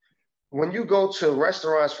woman. When you go to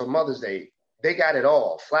restaurants for Mother's Day, they got it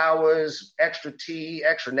all. Flowers, extra tea,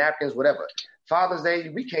 extra napkins, whatever. Father's Day,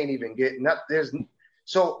 we can't even get nothing.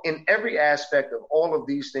 So in every aspect of all of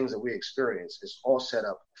these things that we experience, it's all set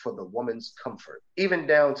up for the woman's comfort, even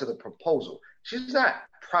down to the proposal. She's not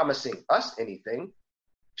promising us anything.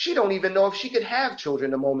 She don't even know if she could have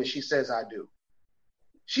children the moment she says, I do.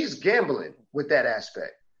 She's gambling with that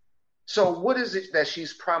aspect. So what is it that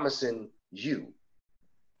she's promising you?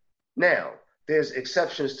 Now, there's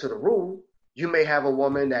exceptions to the rule. You may have a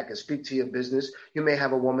woman that can speak to your business. You may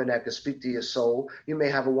have a woman that can speak to your soul. You may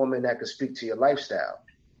have a woman that can speak to your lifestyle.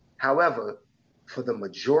 However, for the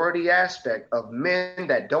majority aspect of men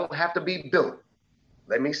that don't have to be built,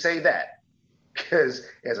 let me say that, because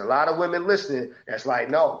there's a lot of women listening that's like,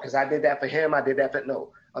 no, because I did that for him, I did that for,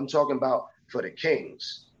 no. I'm talking about for the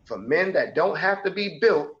kings. For men that don't have to be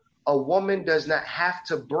built, a woman does not have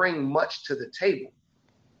to bring much to the table.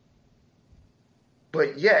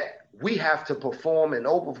 But yet, we have to perform and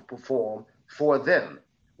overperform for them.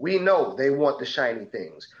 We know they want the shiny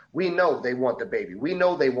things. We know they want the baby. We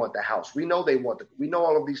know they want the house. We know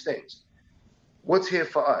all of these things. What's here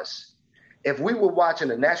for us? If we were watching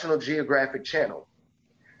the National Geographic Channel,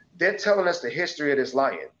 they're telling us the history of this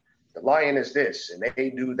lion. The lion is this, and they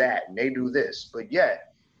do that, and they do this. But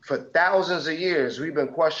yet, for thousands of years, we've been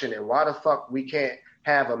questioning why the fuck we can't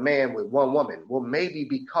have a man with one woman. Well, maybe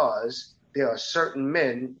because there are certain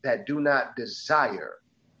men that do not desire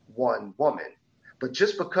one woman. But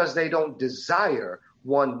just because they don't desire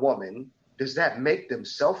one woman, does that make them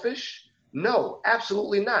selfish? No,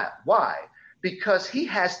 absolutely not. Why? Because he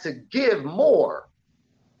has to give more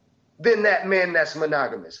than that man that's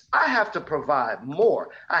monogamous. I have to provide more.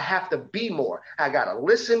 I have to be more. I gotta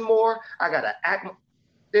listen more. I gotta act.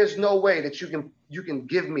 There's no way that you can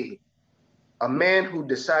give me a man who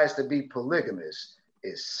decides to be polygamous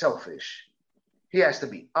is selfish. He has to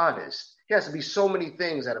be honest. He has to be so many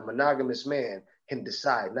things that a monogamous man can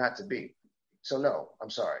decide not to be. So no, I'm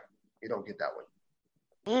sorry. You don't get that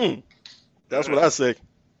one. That's what I say.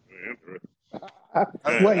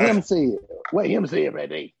 What him said. What him said right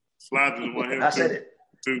there. Sly just want him I said it.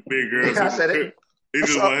 two big girls. I said it. He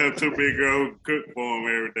just want him two big girls who cook for him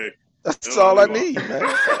every day. That's all I need, man.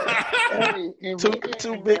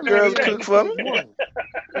 Two big girls cook for me.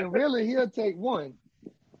 And really, he'll take one.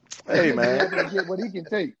 Hey, man. Get what he can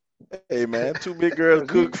take. Hey, man. Two big girls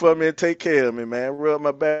cook for me and take care of me, man. Rub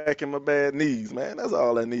my back and my bad knees, man. That's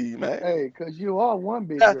all I need, man. Hey, because you are one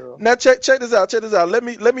big girl. Now check this out. Check this out. Let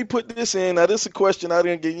me put this in. Now, this is a question I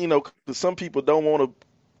didn't get, because some people don't want to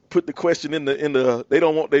put the question in the they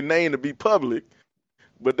don't want their name to be public,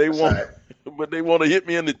 but they want to hit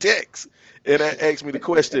me in the text and ask me the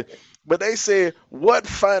question. But they said, what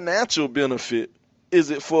financial benefit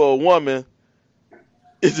is it for a woman?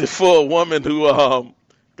 Is it for a woman who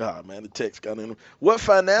God, man, the text got in. What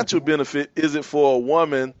financial benefit is it for a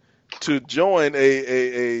woman to join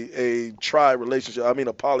a tri relationship? I mean,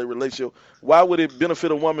 a poly relationship. Why would it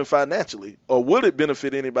benefit a woman financially, or would it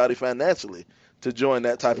benefit anybody financially to join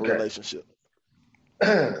that type of relationship?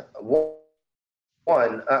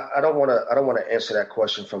 One, I don't want to answer that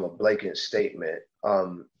question from a blanket statement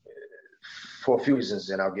for a few reasons,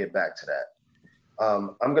 and I'll get back to that.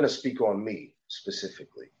 I'm going to speak on me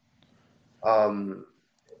specifically.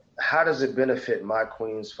 How does it benefit my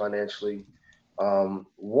queens financially?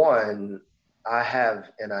 One, I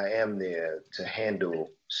have and I am there to handle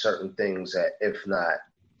certain things that if not,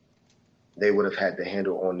 they would have had to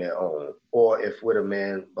handle on their own, or if with a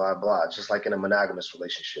man, blah, blah, just like in a monogamous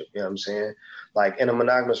relationship, you know what I'm saying? Like in a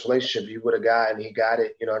monogamous relationship, you with a guy and he got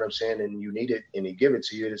it, you know what I'm saying? And you need it and he give it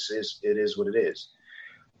to you, it is what it is.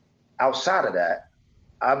 Outside of that,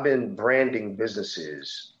 I've been branding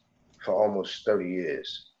businesses for almost 30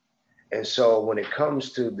 years. And so when it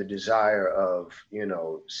comes to the desire of,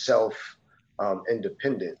 self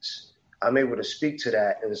independence, I'm able to speak to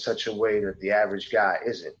that in such a way that the average guy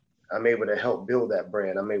isn't. I'm able to help build that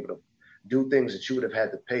brand. I'm able to do things that you would have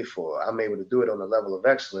had to pay for. I'm able to do it on a level of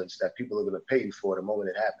excellence that people are going to pay you for the moment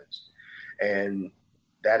it happens. And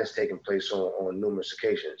that has taken place on numerous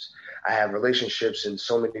occasions. I have relationships in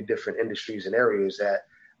so many different industries and areas that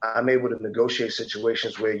I'm able to negotiate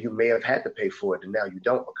situations where you may have had to pay for it and now you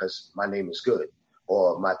don't because my name is good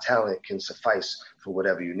or my talent can suffice for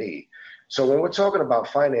whatever you need. So when we're talking about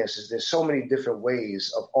finances, there's so many different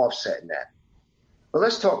ways of offsetting that. But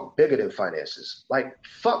let's talk bigger than finances. Like,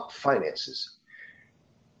 fuck finances.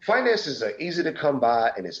 Finances are easy to come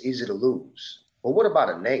by and it's easy to lose. But what about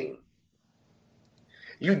a name?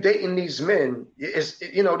 You dating these men,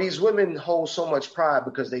 these women hold so much pride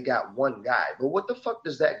because they got one guy. But what the fuck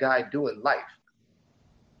does that guy do in life?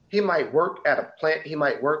 He might work at a plant. He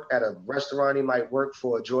might work at a restaurant. He might work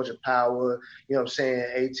for Georgia Power,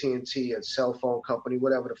 AT&T, a cell phone company,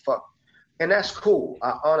 whatever the fuck. And that's cool.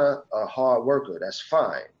 I honor a hard worker. That's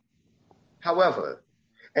fine. However,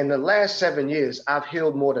 in the last 7 years, I've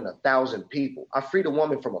healed more than 1,000 people. I freed a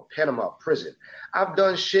woman from a Panama prison. I've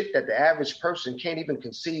done shit that the average person can't even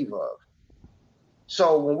conceive of.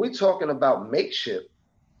 So when we're talking about mateship,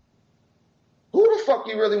 who the fuck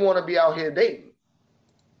you really want to be out here dating?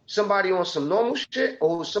 Somebody on some normal shit,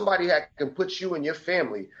 or somebody that can put you and your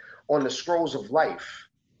family on the scrolls of life?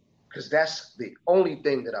 Because that's the only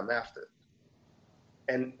thing that I'm after.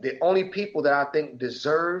 And the only people that I think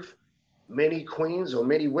deserve many queens or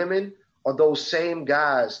many women are those same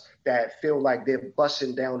guys that feel like they're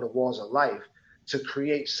busting down the walls of life to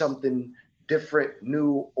create something different,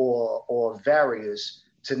 new, or various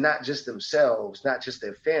to not just themselves, not just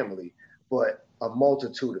their family, but a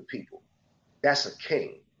multitude of people. That's a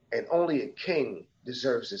king. And only a king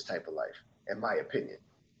deserves this type of life, in my opinion.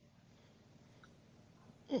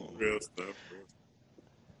 Real stuff.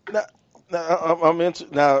 Now I'm into.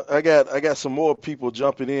 Now I got some more people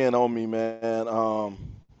jumping in on me, man.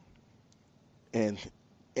 And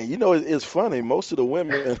it's funny. Most of the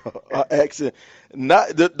women are asking.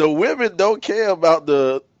 Not the women don't care about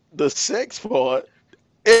the sex part.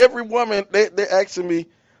 Every woman they're asking me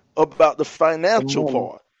about the financial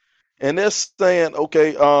part, and they're saying,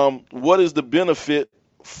 okay, what is the benefit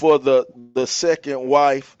for the second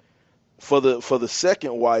wife? For the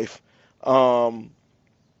second wife,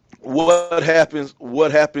 What happens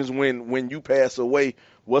when you pass away?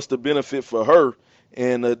 What's the benefit for her?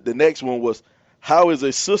 And the next one was, how is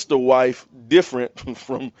a sister wife different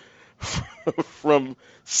from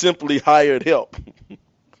simply hired help?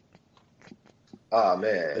 Oh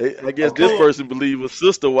man. I guess this Hold Okay. on, person believes a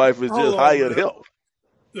sister wife is just hold on, hired man. help.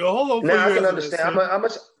 Yo, hold on before Now I you can answer that, understand. Sam. I'm a,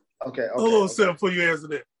 okay, Hold okay, on, okay, Sam, before you answer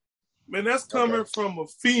that. Man, that's okay. coming from a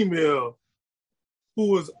female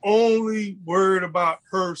who is only worried about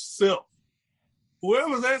herself.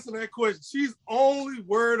 Whoever's answering that question, she's only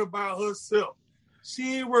worried about herself.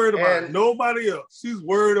 She ain't worried about And nobody else. She's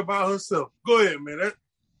worried about herself. Go ahead, man.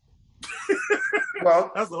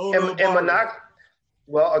 well, That's a whole in, other in ball game. monog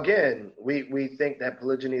well, again, we think that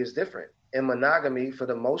polygyny is different. In monogamy, for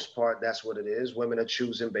the most part, that's what it is. Women are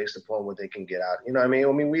choosing based upon what they can get out. You know what I mean?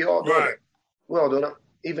 I mean, we all doing Right. it. We all doing it.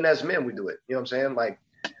 Even as men, we do it. You know what I'm saying? Like,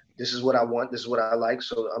 this is what I want. This is what I like.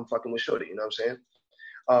 So I'm fucking with shorty. You know what I'm saying?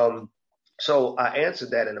 Um, so I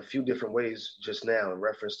answered that in a few different ways just now in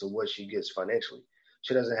reference to what she gets financially.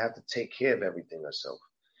 She doesn't have to take care of everything herself.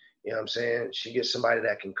 You know what I'm saying? She gets somebody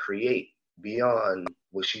that can create beyond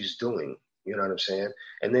what she's doing. You know what I'm saying?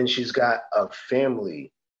 And then she's got a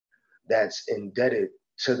family that's indebted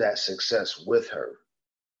to that success with her.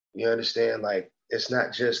 You understand? Like it's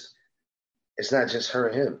not just her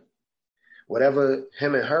and him. Whatever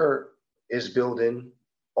him and her is building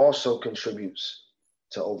also contributes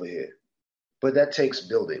to over here. But that takes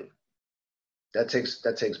building. That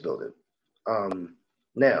takes building. Um,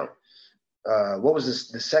 Now, what was this?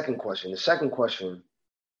 The second question. The second question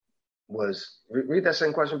was read that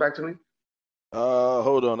second question back to me.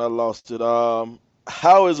 Hold on, I lost it.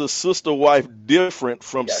 How is a sister wife different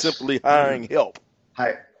from Yes. simply hiring help?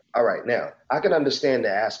 Hi. All right. Now I can understand the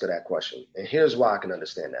ask of that question, and here's why I can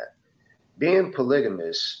understand that. Being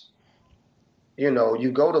polygamous,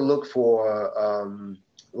 you go to look for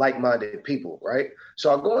like-minded people, right?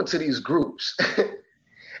 So I go into these groups,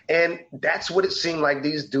 and that's what it seemed like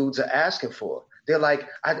these dudes are asking for. They're like,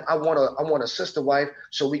 I want a sister wife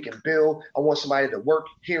so we can build. I want somebody to work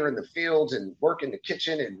here in the fields and work in the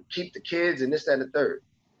kitchen and keep the kids and this, that, and the third.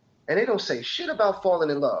 And they don't say shit about falling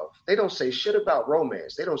in love. They don't say shit about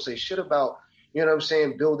romance. They don't say shit about, you know what I'm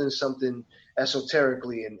saying, building something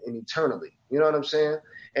esoterically and eternally. You know what I'm saying?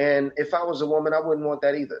 And if I was a woman, I wouldn't want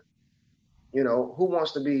that either. Who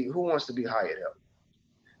wants to be hired help?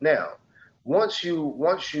 Now, once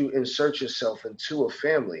you insert yourself into a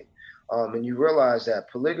family, and you realize that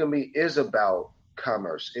polygamy is about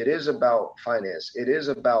commerce, it is about finance, it is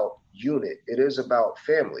about unit, it is about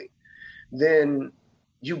family, then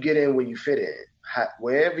you get in where you fit in.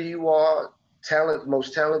 Wherever you are,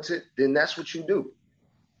 most talented, then that's what you do.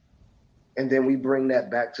 And then we bring that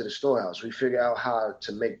back to the storehouse. We figure out how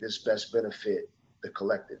to make this best benefit the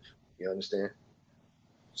collective. You understand?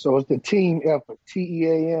 So it's the team effort,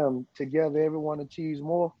 TEAM. Together, everyone achieves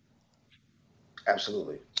more.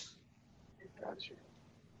 Absolutely. Gotcha.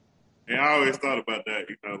 And I always thought about that,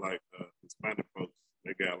 like Hispanic folks,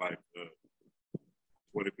 they got like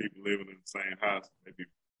 20 people living in the same house, they be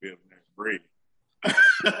building that bread.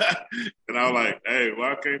 And I was like, hey,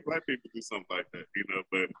 why can't black people do something like that?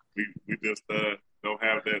 But we just don't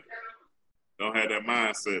have that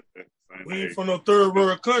mindset at the same We ain't age. from no third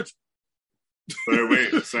world country.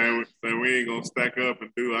 Saying we ain't gonna stack up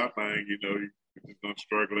and do our thing, we just gonna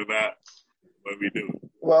struggle it out what we do.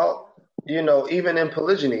 Well, even in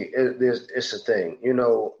polygyny, it's a thing.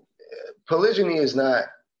 Polygyny is not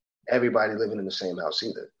everybody living in the same house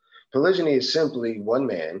either. Polygyny is simply one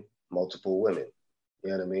man, multiple women.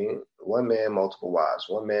 You know what I mean? One man, multiple wives.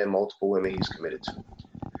 One man, multiple women he's committed to.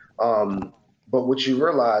 But what you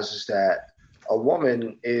realize is that a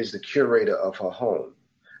woman is the curator of her home.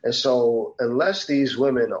 And so, unless these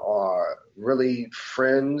women are really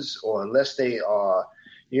friends or unless they are,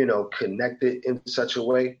 connected in such a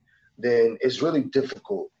way, then it's really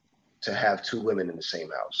difficult to have two women in the same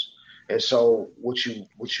house. And so, what you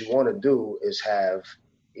want to do is have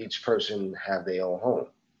each person have their own home.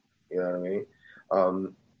 You know what I mean?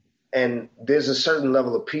 Um, and there's a certain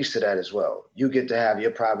level of peace to that as well. You get to have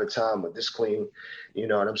your private time with this queen, you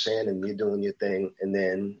know what I'm saying, and you're doing your thing, and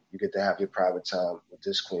then you get to have your private time with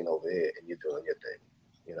this queen over here, and you're doing your thing.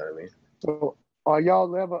 You know what I mean? So are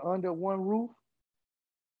y'all ever under one roof?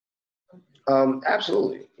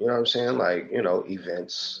 Absolutely. You know what I'm saying? Like,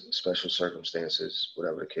 events, special circumstances,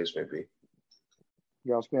 whatever the case may be.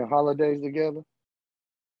 Y'all spend holidays together?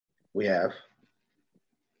 We have.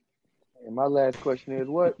 And my last question is,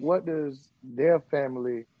 what does their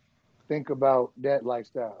family think about that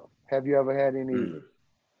lifestyle? Have you ever had any? Mm.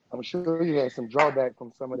 I'm sure you had some drawback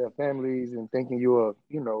from some of their families and thinking you were,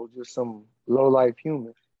 just some low life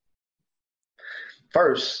human.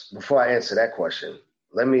 First, before I answer that question,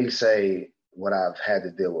 let me say what I've had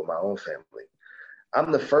to deal with my own family.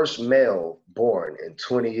 I'm the first male born in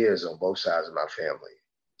 20 years on both sides of my family.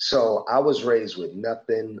 So I was raised with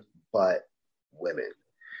nothing but women.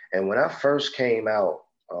 And when I first came out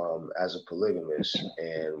as a polygamist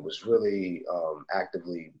and was really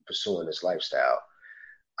actively pursuing this lifestyle,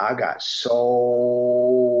 I got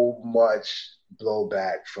so much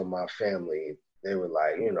blowback from my family. They were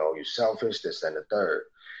like, you're selfish, this, and the third.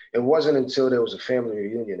 It wasn't until there was a family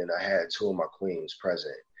reunion and I had two of my queens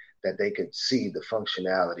present that they could see the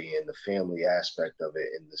functionality and the family aspect of it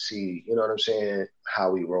and to see, you know what I'm saying,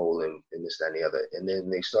 how we roll and this, that, and the other. And then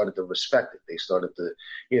they started to respect it. They started to,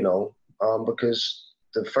 because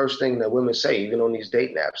the first thing that women say, even on these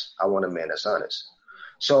date apps, I want a man that's honest.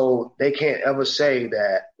 So they can't ever say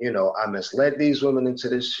that, I misled these women into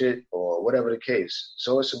this shit or whatever the case.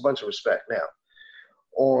 So it's a bunch of respect. Now,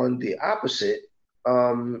 on the opposite,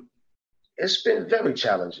 it's been very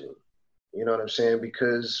challenging. You know what I'm saying?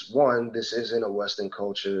 Because one, this isn't a Western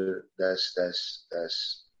culture that's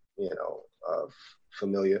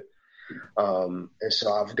familiar. And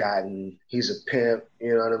so I've gotten, he's a pimp,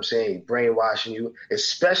 you know what I'm saying? He brainwashing you,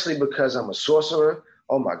 especially because I'm a sorcerer.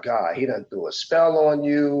 Oh my God, he done threw a spell on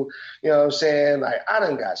you. You know what I'm saying? Like, I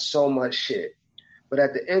done got so much shit. But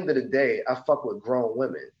at the end of the day, I fuck with grown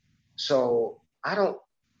women. So I don't,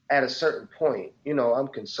 at a certain point, I'm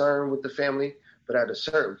concerned with the family, but at a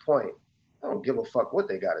certain point, I don't give a fuck what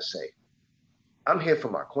they got to say. I'm here for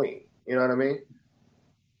my queen. You know what I mean?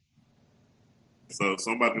 So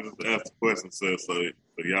somebody just asked a question, says, so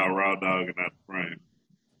y'all raw dog and not the frame.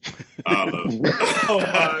 Oh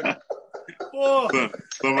my. So,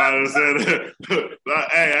 somebody said,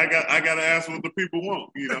 "Hey, I got to ask what the people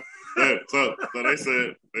want." So they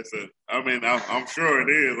said, I mean, I'm sure it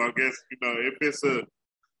is. I guess if it's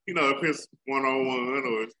if it's 1-on-1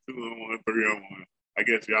 or it's 2-on-1, 3-on-1. I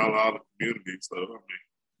guess y'all are the community, so I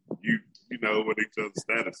mean, you know what each other's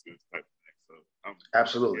status is, type of thing. So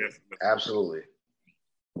absolutely,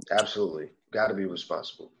 got to be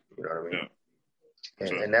responsible. You know what I mean?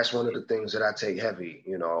 Yeah. And that's one of the things that I take heavy.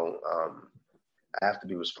 I have to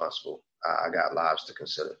be responsible. I got lives to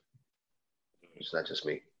consider. It's not just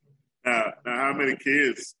me. Now, how many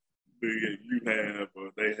kids do you have,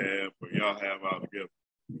 or they have, or y'all have all together?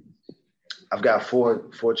 I've got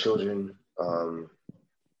four children.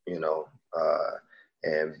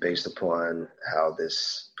 And based upon how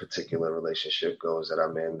this particular relationship goes that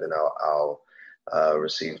I'm in, then I'll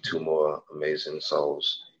receive 2 more amazing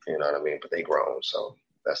souls. You know what I mean? But they grown, so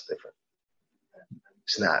that's different.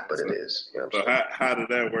 It's not, but it is. You know so how did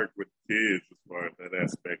that work with kids as far as that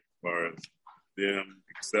aspect, as far as them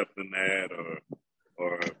accepting that,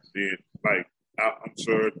 or being like, I'm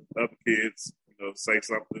sure other kids, say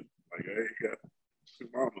something like, "Hey, you got 2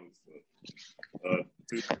 mamas."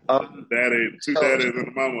 Two daddies and a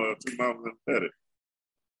mama, 2 mamas and a daddy.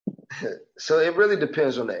 So it really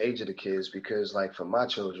depends on the age of the kids, because like for my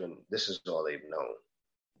children, this is all they've known.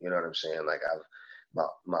 You know what I'm saying? Like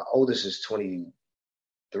my oldest is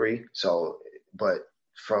 23, so but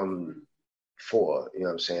from 4, you know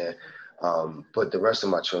what I'm saying? But the rest of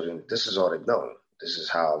my children, this is all they've known. This is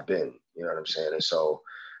how I've been. You know what I'm saying? And so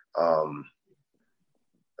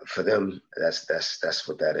for them, that's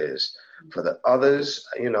what that is. For the others,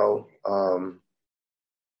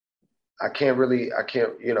 I can't really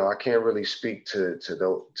speak to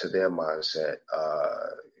their mindset,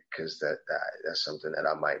 because that's something that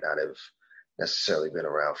I might not have necessarily been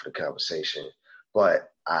around for the conversation.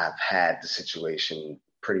 But I've had the situation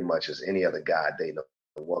pretty much as any other guy dating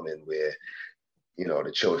a woman where,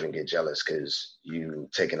 the children get jealous because you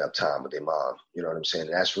taking up time with their mom. You know what I'm saying?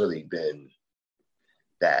 And that's really been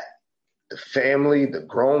that. The family, the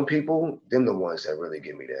grown people, them the ones that really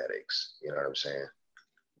give me the headaches. You know what I'm saying?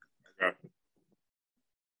 Okay.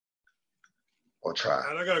 Or try.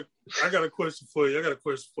 And I got a question for you.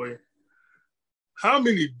 How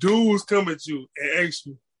many dudes come at you and ask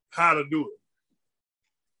you how to do it?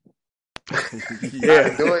 Yeah, how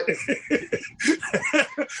to do it.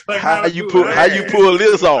 Like how you pull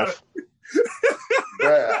this off?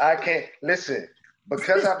 Bruh, I can't listen.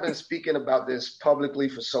 Because I've been speaking about this publicly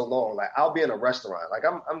for so long, like I'll be in a restaurant, like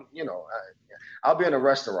I'll be in a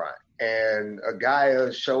restaurant and a guy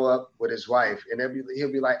will show up with his wife and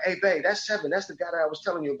he'll be like, "Hey, babe, that's Seven. That's the guy that I was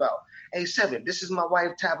telling you about. Hey, Seven, this is my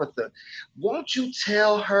wife, Tabitha. Won't you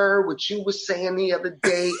tell her what you were saying the other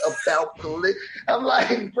day about I'm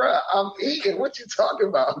like, bruh, I'm eating. What you talking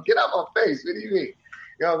about? Get out my face. What do you mean?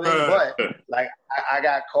 You know what I mean? But like I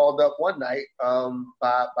got called up one night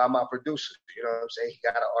by my producer. You know what I'm saying? He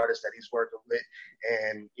got an artist that he's working with,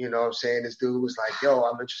 and you know what I'm saying? This dude was like, "Yo,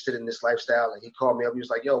 I'm interested in this lifestyle," and he called me up. He was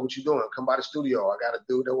like, "Yo, what you doing? Come by the studio. I got a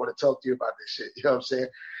dude that want to talk to you about this shit." You know what I'm saying?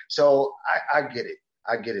 So I get it.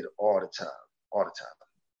 I get it all the time. All the time.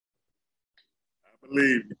 I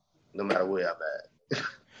believe you. No matter where I'm at.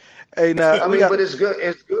 Hey, now I mean, but it's good.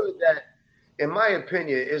 It's good that, in my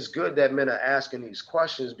opinion, it's good that men are asking these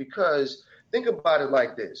questions, because think about it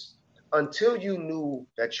like this: until you knew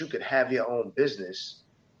that you could have your own business,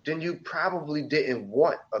 then you probably didn't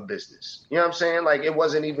want a business. You know what I'm saying? Like, it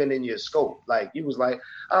wasn't even in your scope. Like, you was like,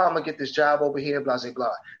 oh, I'm gonna get this job over here, blah blah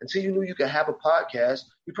blah. Until you knew you could have a podcast,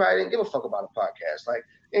 you probably didn't give a fuck about a podcast. Like,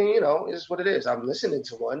 and you know, it's what it is. I'm listening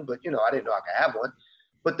to one, but you know, I didn't know I could have one.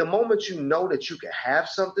 But the moment you know that you can have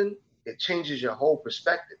something, it changes your whole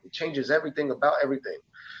perspective. It changes everything about everything.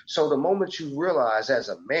 So the moment you realize as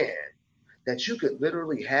a man that you could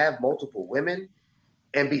literally have multiple women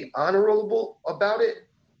and be honorable about it,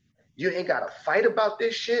 you ain't got to fight about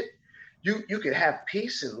this shit. You could have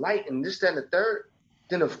peace and light and this, that, and the third.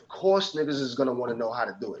 Then of course niggas is going to want to know how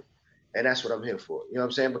to do it. And that's what I'm here for. You know what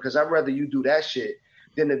I'm saying? Because I'd rather you do that shit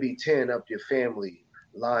than to be tearing up your family,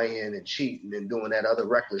 lying and cheating and doing that other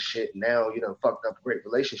reckless shit. Now you done fucked up great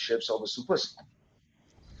relationships over some pussy.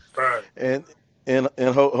 Right. And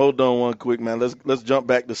hold on one quick, man. Let's jump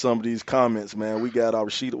back to some of these comments, man. We got our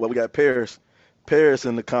Rashida. Well, we got Paris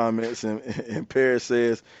in the comments, and Paris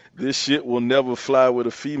says this shit will never fly with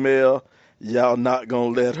a female. Y'all not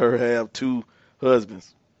gonna let her have two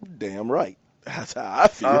husbands. Damn right. That's how I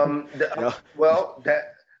feel. Well,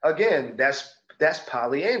 that's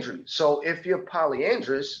polyandry. So if you're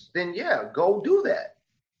polyandrous, then yeah, go do that.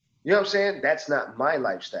 You know what I'm saying? That's not my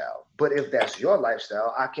lifestyle. But if that's your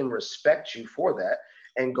lifestyle, I can respect you for that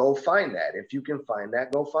and go find that. If you can find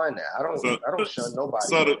that, go find that. I don't shun nobody.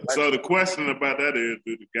 So the question about that is,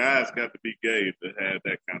 do the guys got to be gay to have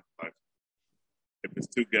that kind of lifestyle? If it's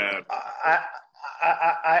two guys,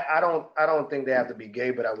 I don't think they have to be gay,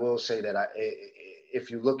 but I will say that if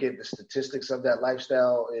you look at the statistics of that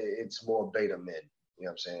lifestyle, it's more beta men. You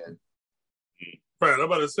know what I'm saying? Right. I'm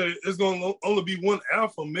about to say it's gonna only be one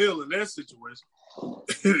alpha male in that situation.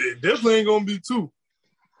 It definitely ain't gonna be two.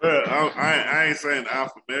 Well, I ain't saying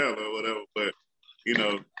alpha male or whatever, but you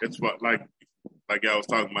know, it's what like y'all was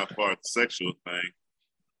talking about for the sexual thing.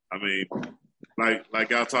 I mean,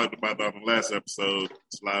 like y'all talked about on the last episode,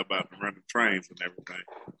 it's a lot about the running trains and everything.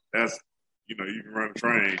 That's, you know, you can run a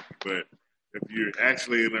train, but if you're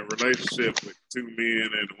actually in a relationship with two men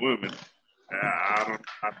and a woman, I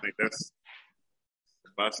think that's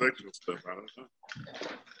bisexual stuff. I don't know.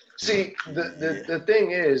 See, the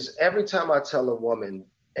thing is, every time I tell a woman,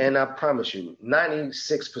 and I promise you,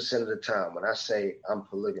 96% of the time when I say I'm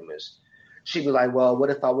polygamous, she be like, well, what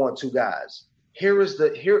if I want two guys? Here,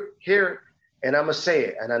 and I'm going to say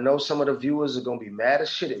it, and I know some of the viewers are going to be mad as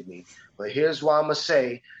shit at me, but here's why I'm going to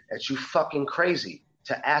say that you fucking crazy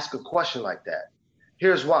to ask a question like that.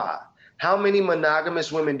 Here's why. How many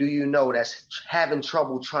monogamous women do you know that's having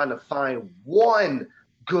trouble trying to find one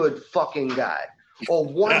good fucking guy? Or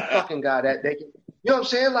one fucking guy that they can, you know what I'm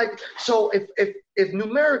saying? Like, so if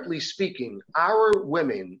numerically speaking, our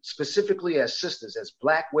women, specifically as sisters, as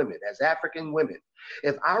black women, as African women,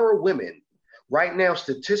 if our women right now,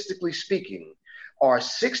 statistically speaking, are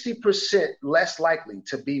 60% less likely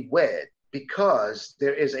to be wed because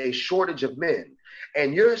there is a shortage of men,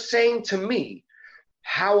 and you're saying to me,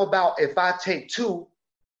 how about if I take two?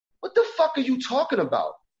 What the fuck are you talking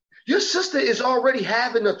about? Your sister is already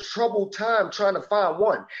having a troubled time trying to find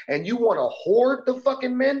one, and you want to hoard the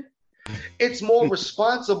fucking men? It's more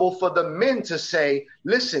responsible for the men to say,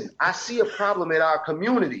 listen, I see a problem in our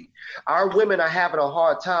community. Our women are having a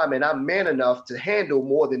hard time, and I'm man enough to handle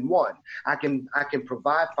more than one. I can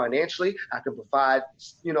provide financially. I can provide,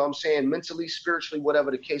 you know what I'm saying, mentally, spiritually,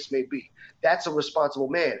 whatever the case may be. That's a responsible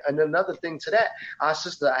man. And another thing to that, our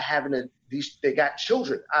sister are having they got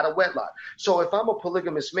children out of wedlock. So if I'm a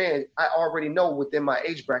polygamous man, I already know within my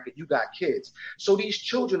age bracket, you got kids. So these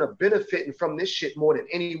children are benefiting from this shit more than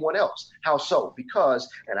anyone else. How so? Because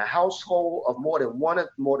in a household of more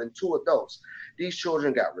than two adults, these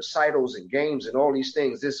children got recitals and games and all these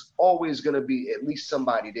things. There's always going to be at least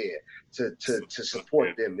somebody there to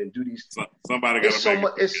support them and do these. Somebody got to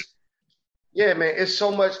make it. Yeah, man, it's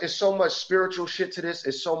so much spiritual shit to this.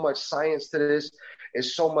 It's so much science to this.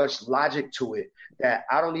 It's so much logic to it that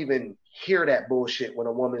I don't even hear that bullshit when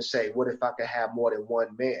a woman say, what if I could have more than one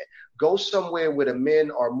man? Go somewhere where the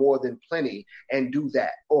men are more than plenty and do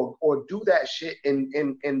that, or do that shit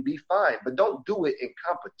and be fine. But don't do it in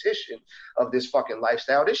competition of this fucking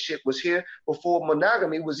lifestyle. This shit was here before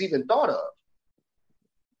monogamy was even thought of.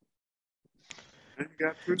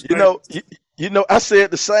 You know, I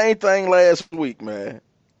said the same thing last week, man.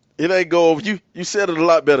 It ain't go over. You said it a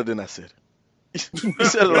lot better than I said it. You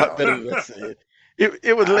said it a lot better than I said.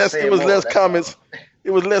 It was less. It was less comments.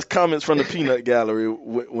 It was less comments from the peanut gallery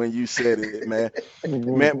when you said it, man.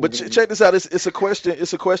 Man, but check this out. It's a question.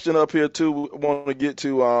 It's a question up here too. I want to get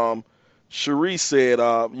to. Cherie said.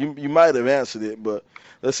 You might have answered it, but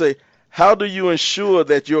let's say, how do you ensure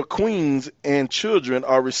that your queens and children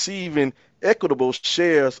are receiving equitable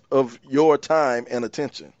shares of your time and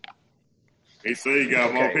attention? He said you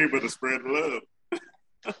got more people to spread the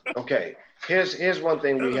love. Okay. Here's one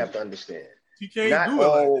thing we have to understand. You can't do it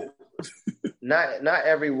like that. Not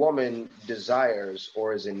every woman desires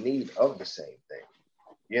or is in need of the same thing.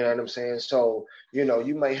 You know what I'm saying? So,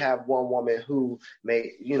 you may have one woman who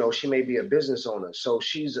may, she may be a business owner. So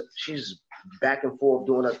she's back and forth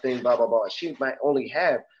doing her thing, blah, blah, blah. She might only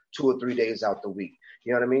have 2 or 3 days out the week.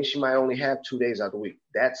 You know what I mean? She might only have 2 days out the week.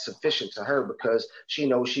 That's sufficient to her because she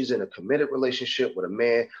knows she's in a committed relationship with a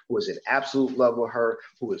man who is in absolute love with her,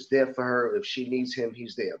 who is there for her. If she needs him,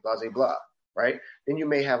 he's there, blah, blah, blah, right? Then you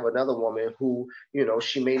may have another woman who,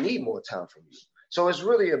 she may need more time from you. So it's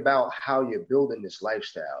really about how you're building this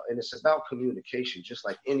lifestyle. And it's about communication, just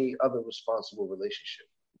like any other responsible relationship.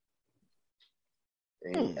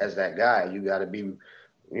 And as that guy, you got to be,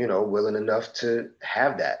 willing enough to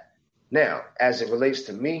have that. Now, as it relates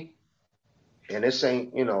to me, and this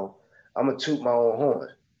ain't, I'm going to toot my own horn.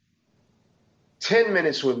 10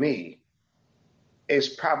 minutes with me is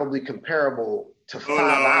probably comparable to 5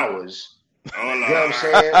 hours. You know what I'm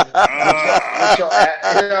saying? You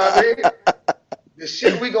know what I mean? The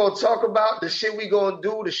shit we going to talk about, the shit we going to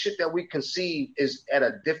do, the shit that we conceive is at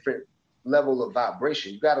a different level of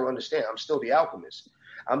vibration. You got to understand, I'm still the alchemist.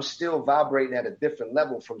 I'm still vibrating at a different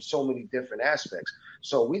level from so many different aspects.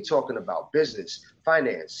 So we talking about business,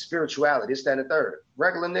 finance, spirituality, this, that, and the third.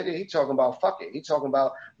 Regular nigga, he talking about fucking. He talking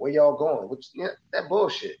about where y'all going. Which, that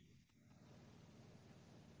bullshit.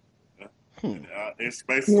 It's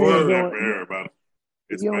basically not for everybody.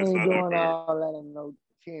 You ain't doing all that in no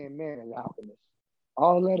 10 minutes, alchemist.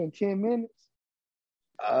 All that in 10 minutes?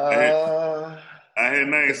 I had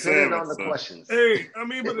 9 7 on the questions. Hey, I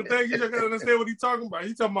mean, but the thing is, you gotta understand what he's talking about.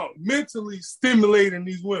 He's talking about mentally stimulating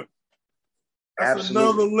these women. That's absolutely.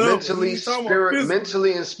 Another level.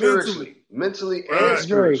 Mentally and spiritually. Mentally and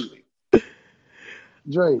spiritually.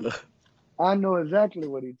 Drake, I know exactly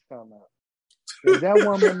what he's talking about. If that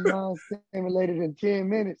woman non-stimulated in 10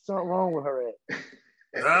 minutes, something wrong with her ass.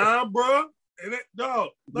 Nah, bro. And that dog,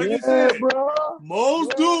 like you said, bro.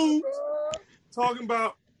 Most dudes talking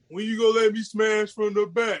about when you gonna let me smash from the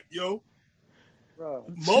back, yo. Bro.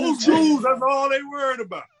 Most dudes, that's all they worried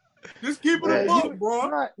about. Just keep it a book,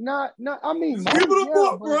 bro. Not. I mean, just keep it a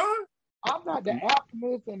book, bro. I'm not the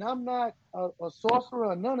alchemist, and I'm not a sorcerer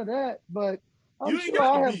or none of that. But I'm you ain't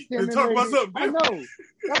got to be. Talk about something different. I know.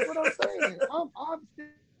 That's what I'm saying. I've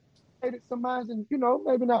stimulated some minds in,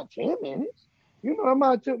 maybe not 10 minutes. It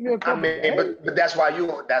might took me a couple days. But that's why you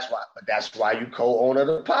co-owner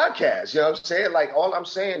the podcast. You know what I'm saying? Like, all I'm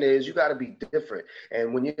saying is you got to be different.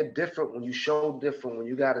 And when you're different, when you show different, when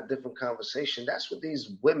you got a different conversation, that's what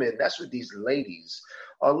these women, that's what these ladies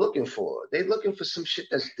are looking for. They looking for some shit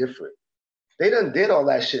that's different. They done did all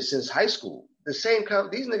that shit since high school. These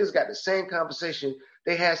niggas got the same conversation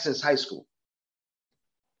they had since high school.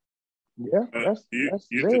 Yeah, that's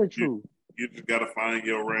very true. You just gotta find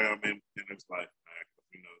your realm in this life,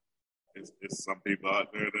 man. It's some people out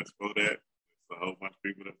there that's for that. It's a whole bunch of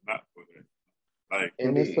people that's not for that. Like,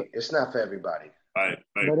 indeed, it's not for everybody. Like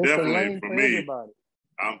but definitely for me, everybody.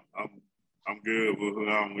 I'm good with who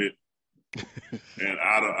I'm with, and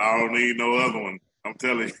I don't need no other one. I'm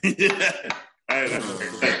telling you,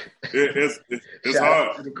 it's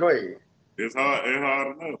hard. To the queen. It's hard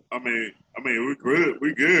enough. I mean, we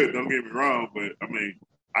good. Don't get me wrong, but I mean,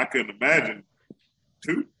 I couldn't imagine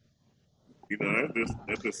 2.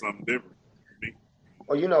 That's just something different for me.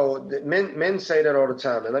 Well, men say that all the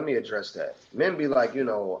time, and let me address that. Men be like,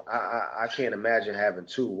 I can't imagine having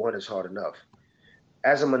 2. 1 is hard enough.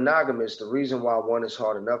 As a monogamist, the reason why 1 is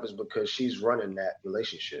hard enough is because she's running that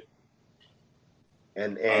relationship.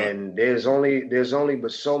 And there's only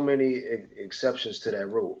but so many exceptions to that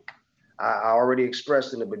rule. I already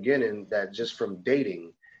expressed in the beginning that just from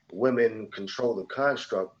dating, women control the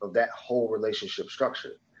construct of that whole relationship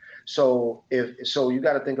structure. So you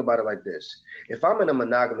got to think about it like this. If I'm in a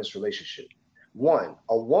monogamous relationship, one,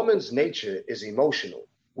 a woman's nature is emotional,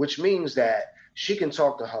 which means that she can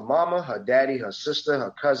talk to her mama, her daddy, her sister,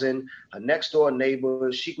 her cousin, her next door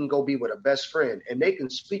neighbor. She can go be with her best friend, and they can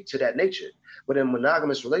speak to that nature. But in a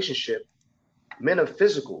monogamous relationship, men are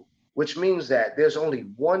physical, which means that there's only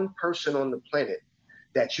one person on the planet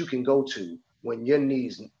that you can go to when your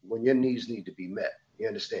needs need to be met. You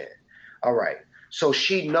understand? All right. So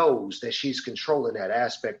she knows that she's controlling that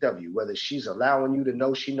aspect of you, whether she's allowing you to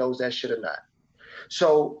know she knows that shit or not.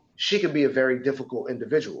 So she can be a very difficult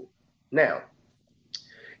individual. Now,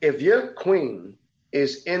 if your queen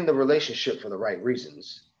is in the relationship for the right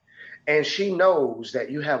reasons, and she knows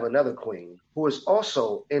that you have another queen who is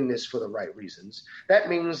also in this for the right reasons, that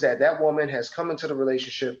means that that woman has come into the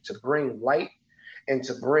relationship to bring light and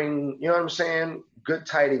to bring, you know what I'm saying, good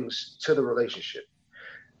tidings to the relationship.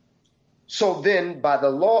 So then, by the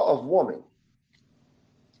law of woman,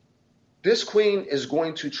 this queen is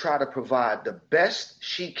going to try to provide the best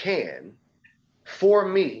she can for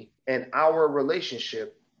me and our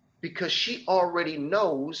relationship because she already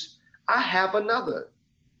knows I have another.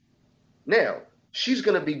 Now, she's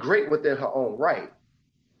going to be great within her own right.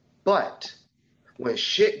 But when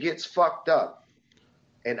shit gets fucked up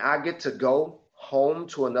and I get to go home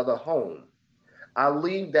to another home, I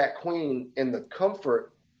leave that queen in the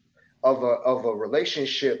comfort of a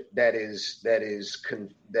relationship that is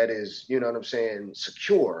you know what I'm saying,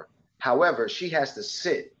 secure. However, she has to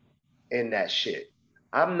sit in that shit.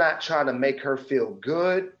 I'm not trying to make her feel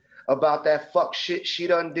good about that fuck shit she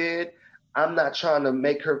done did. I'm not trying to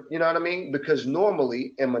make her, you know what I mean? Because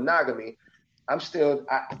normally in monogamy, I'm trying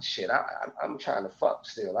to fuck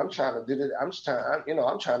still. I'm trying to do this. I'm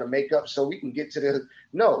trying to make up so we can get to the.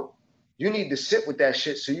 No, you need to sit with that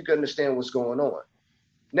shit so you can understand what's going on.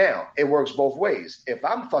 Now, it works both ways. If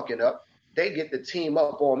I'm fucking up, they get to team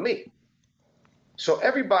up on me. So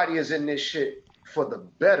everybody is in this shit for the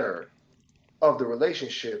better of the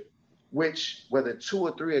relationship, which whether 2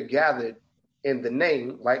 or 3 are gathered in the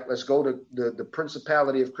name, like let's go to the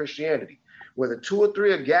principality of Christianity, whether 2 or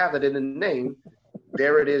 3 are gathered in the name,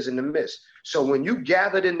 there it is in the midst. So when you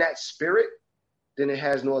gathered in that spirit, then it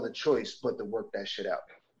has no other choice but to work that shit out.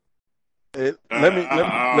 Let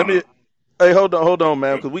me. Hey, hold on,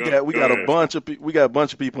 man, because we got a bunch of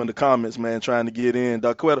people in the comments, man, trying to get in.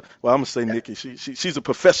 Daquetta, well, I'm gonna say Nikki. She's a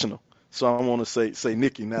professional, so I want to say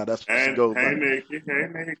Nikki now. That's what she goes by. Hey, Nikki.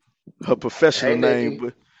 Her professional name,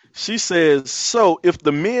 but she says, so if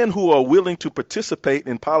the men who are willing to participate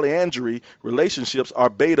in polyandry relationships are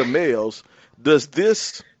beta males, does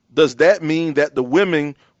that mean that the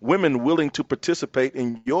women willing to participate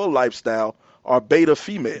in your lifestyle are beta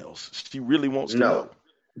females? She really wants to know.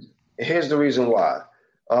 Here's the reason why.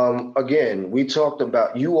 Again,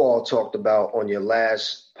 you all talked about on your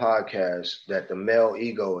last podcast that the male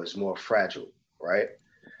ego is more fragile, right?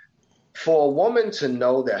 For a woman to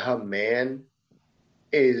know that her man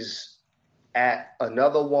is at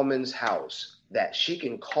another woman's house that she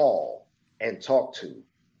can call and talk to,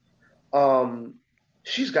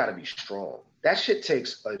 she's got to be strong. That shit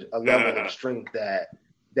takes a level of strength that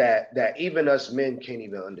even us men can't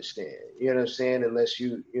even understand. You know what I'm saying? Unless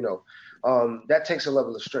that takes a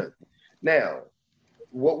level of strength. Now,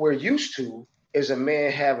 what we're used to is a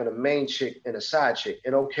man having a main chick and a side chick.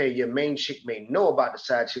 And okay, your main chick may know about the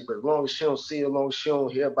side chick, but as long as she don't see it, as long as she don't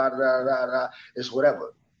hear about it, it's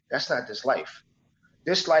whatever. That's not this life.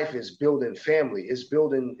 This life is building family. It's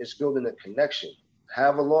building a connection,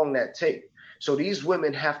 however long that takes. So these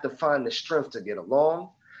women have to find the strength to get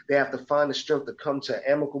along. They have to find the strength to come to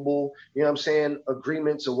amicable, you know what I'm saying,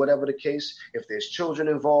 agreements or whatever the case. If there's children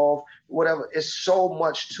involved, whatever. It's so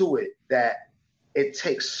much to it that it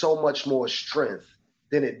takes so much more strength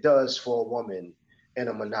than it does for a woman in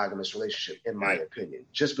a monogamous relationship, in my opinion,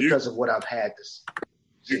 just because of what I've had to see.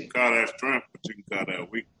 You can call that strength, but you can call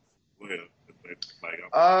that weakness. Well,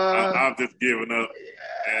 I'm just giving up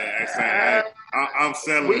and saying, hey, I'm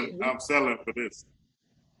selling for this.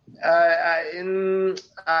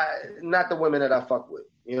 Not the women that I fuck with.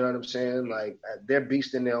 You know what I'm saying? Like, they're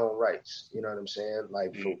beasts in their own rights. You know what I'm saying?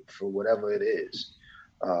 Like, for whatever it is.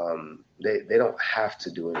 They don't have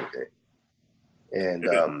to do anything, and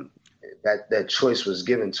that choice was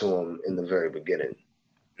given to them in the very beginning.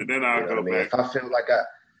 And then I'll go back. If I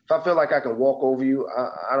feel like I can walk over you,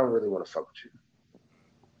 I don't really want to fuck with you.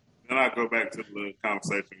 Then I go back to the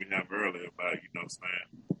conversation we had earlier about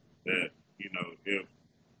saying that if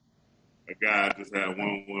a guy just had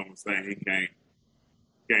one woman saying he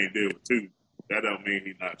can't deal with 2, that don't mean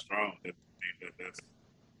he's not strong. That means that's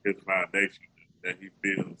his foundation. That he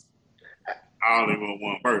feels I only want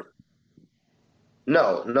one person.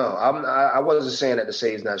 No, I wasn't saying that to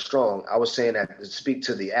say he's not strong. I was saying that to speak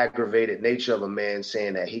to the aggravated nature of a man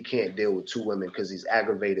saying that he can't deal with two women because he's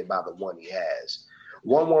aggravated by the one he has.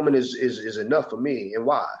 One woman is enough for me, and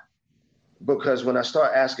why? Because when I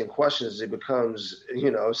start asking questions, it becomes,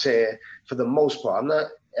 saying for the most part, I'm not,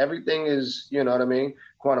 everything is, what I mean,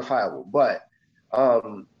 quantifiable. But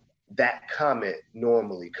that comment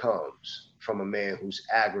normally comes from a man who's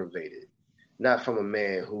aggravated, not from a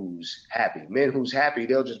man who's happy. Men who's happy,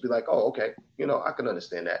 they'll just be like, oh, okay, I can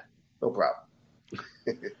understand that. No problem.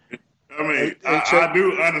 I mean, I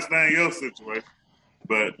do understand your situation.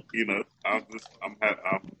 But I'm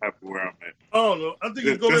happy where I'm at. Oh no, I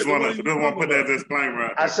think just want to put that disclaimer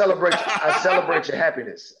out. I celebrate your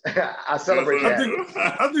happiness. I celebrate your happiness.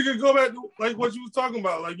 I think it go back to like what you was talking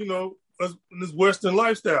about, like this Western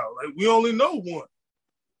lifestyle. Like we only know one.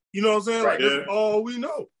 You know what I'm saying? Right. Like that's all we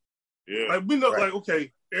know. Yeah. Like we know, Right. like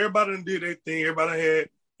okay, everybody done did their thing. Everybody had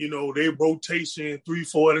their rotation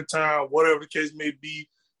 3-4 at a time, whatever the case may be.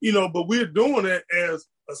 But we're doing it as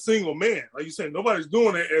a single man. Like you said, nobody's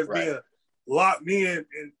doing it as being locked in,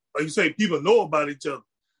 and like you say, people know about each other.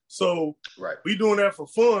 So we doing that for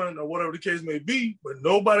fun or whatever the case may be, but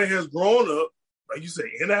nobody has grown up, like you say,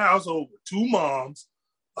 in the household with two moms.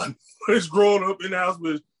 It's grown up in the house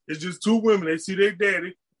with it's just two women. They see their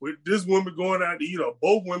daddy with this woman going out to eat, or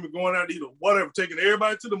both women going out to eat, or whatever, taking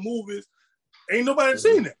everybody to the movies. Ain't nobody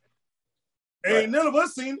seen that. Ain't none of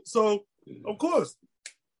us seen it. So of course,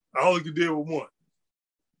 I only could deal with one.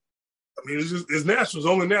 I mean, it's natural. It's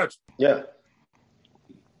only natural.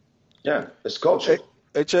 Yeah, it's culture.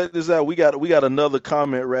 Hey, check this out. We got another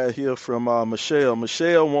comment right here from Michelle.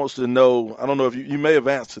 Michelle wants to know. I don't know if you may have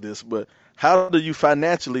answered this, but how do you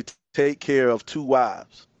financially take care of two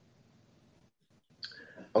wives?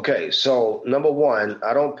 Okay, so number one,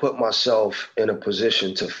 I don't put myself in a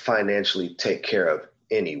position to financially take care of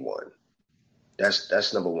anyone.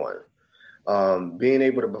 That's number one. Being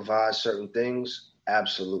able to provide certain things,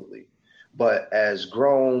 absolutely. But as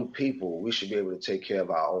grown people, we should be able to take care of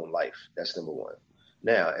our own life. That's number one.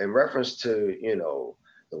 Now, in reference to,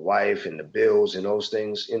 the wife and the bills and those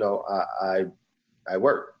things, I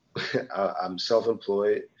work. I'm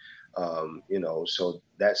self-employed, so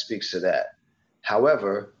that speaks to that.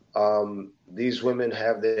 However, these women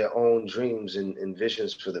have their own dreams and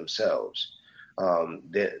visions for themselves.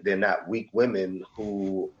 They're not weak women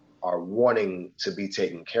who are wanting to be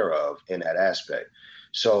taken care of in that aspect.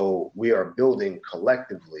 So we are building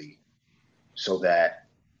collectively so that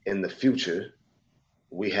in the future,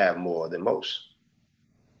 we have more than most.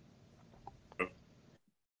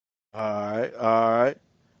 All right.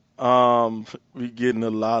 We getting a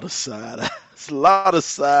lot of side eyes. A lot of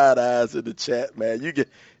side eyes in the chat, man.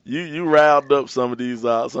 You riled up some of these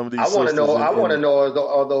I want to know.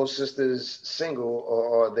 Are those sisters single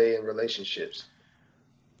or are they in relationships?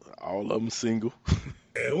 All of them single.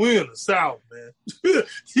 Man, we in the South, man.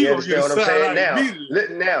 You understand what I'm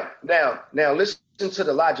saying? Now, listen to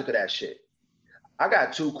the logic of that shit. I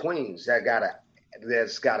got two queens that's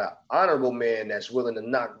got an honorable man that's willing to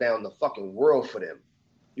knock down the fucking world for them.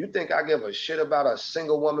 You think I give a shit about a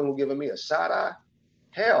single woman who giving me a side eye?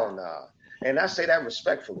 Hell nah. And I say that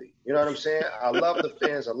respectfully. You know what I'm saying? I love the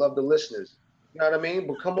fans. I love the listeners. You know what I mean?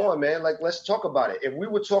 But come on, man. Like, let's talk about it. If we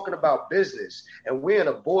were talking about business and we're in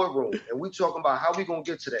a boardroom and we talking about how we going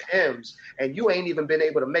to get to the M's and you ain't even been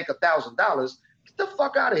able to make $1,000, get the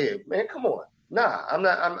fuck out of here, man. Come on. Nah,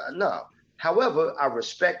 no. However, I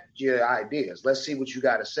respect your ideas. Let's see what you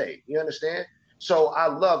got to say. You understand? So I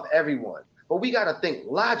love everyone. But we got to think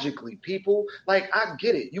logically, people. Like, I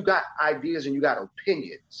get it. You got ideas and you got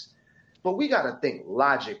opinions. But we got to think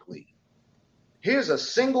logically. Here's a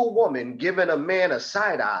single woman giving a man a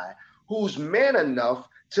side eye who's man enough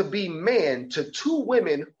to be man to two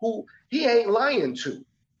women who he ain't lying to,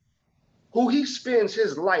 who he spends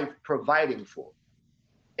his life providing for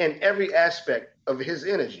in every aspect of his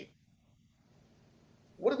energy.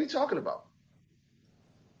 What are we talking about?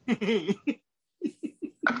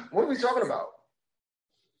 What are we talking about?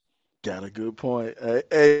 Got a good point.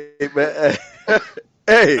 Hey, man.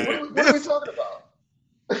 Hey. What are we talking about?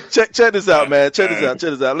 Check this out, man. Check this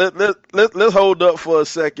out. Let's hold up for a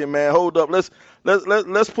second, man. Hold up.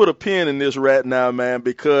 Let's put a pin in this right now, man,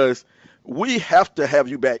 because we have to have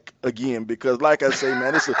you back again. Because, like I say,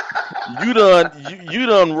 man, you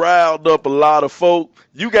done riled up a lot of folk.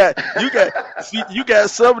 You got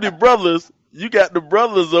some of the brothers. You got the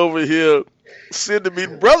brothers over here sending me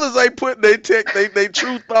brothers ain't putting they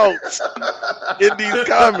true thoughts in these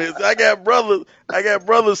comments. I got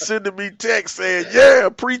brothers sending me texts saying, "Yeah,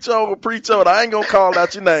 preach on. I ain't gonna call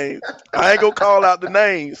out your names. I ain't gonna call out the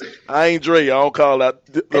names. I ain't Dre. I don't call out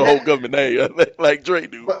the whole government name like Dre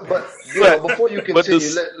do." But you know, before you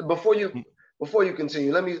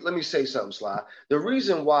continue, let me say something, Sly. The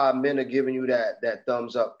reason why men are giving you that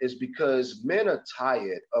thumbs up is because men are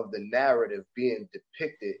tired of the narrative being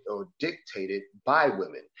depicted or dictated by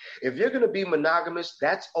women. If you're going to be monogamous,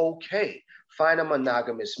 that's okay. Find a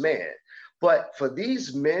monogamous man. But for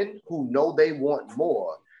these men who know they want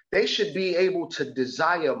more, they should be able to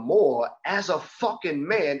desire more as a fucking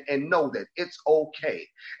man and know that it's okay.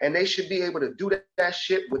 And they should be able to do that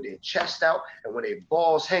shit with their chest out and with their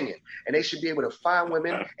balls hanging. And they should be able to find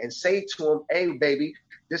women and say to them, "Hey, baby,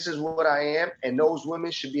 this is what I am." And those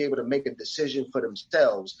women should be able to make a decision for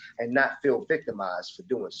themselves and not feel victimized for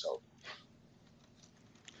doing so.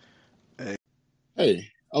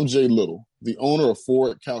 Hey, I'm Jay Little, the owner of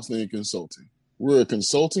Forward Counseling and Consulting. We're a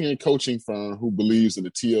consulting and coaching firm who believes in the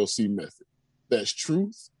TLC method. That's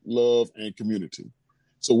truth, love, and community.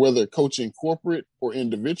 So whether coaching corporate or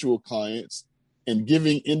individual clients and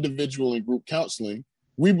giving individual and group counseling,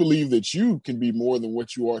 we believe that you can be more than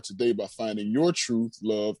what you are today by finding your truth,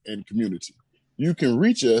 love, and community. You can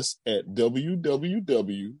reach us at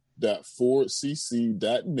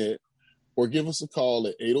www.forwardcc.net or give us a call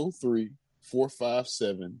at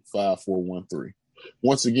 803-457-5413.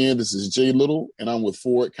 Once again, this is Jay Little, and I'm with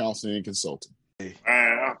Forward Counseling and Consulting. Hey,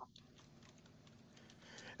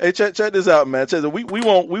 check this out, man. We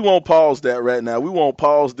won't pause that right now. We won't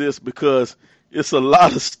pause this because it's a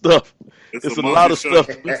lot of stuff. It's a lot of stuff.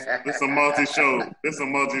 It's a multi-show. It's a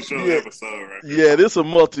multi-show episode, right? Yeah, this is a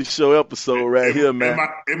multi-show episode right here, man.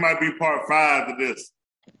 It might be part 5 to this.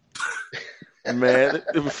 Man,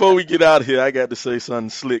 before we get out of here, I got to say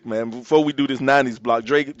something slick, man. Before we do this 90s block,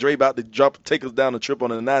 Dre about to take us down the trip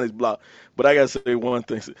on the 90s block. But I got to say one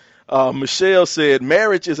thing. Michelle said,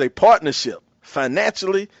 marriage is a partnership,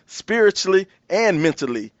 financially, spiritually, and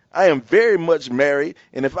mentally. I am very much married,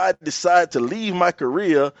 and if I decide to leave my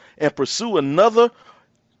career and pursue another,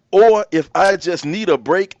 or if I just need a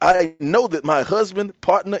break, I know that my husband,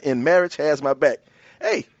 partner in marriage has my back.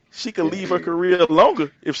 Hey, she could leave her career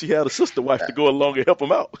longer if she had a sister wife to go along and help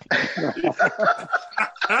him out.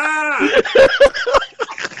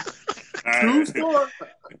 True story.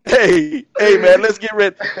 Hey, man, let's get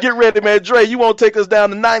ready, man. Dre, you want to take us down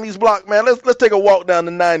the 90s block, man? Let's take a walk down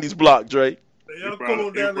the 90s block, Dre. Y'all come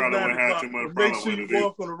on down the 90s block. Make sure you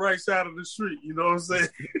walk on the right side of the street. You know what I'm saying?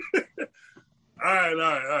 All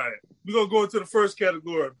right. We're going to go into the first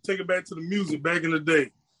category. Take it back to the music back in the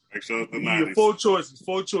day. Make sure it's the 90s. 4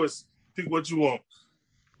 choices. Pick what you want.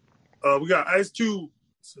 We got Ice Cube.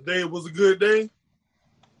 Today was a good day.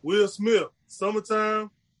 Will Smith.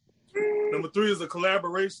 Summertime. Number 3 is a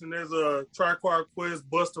collaboration. There's a Tribe Quest,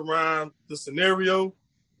 Busta Rhymes, The Scenario.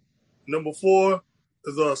 Number 4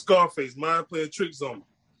 is Scarface, Mind Playing Tricks on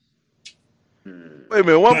Me. Wait a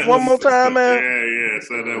minute, one more time, man. Yeah.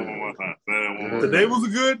 Say that one more time. Today was a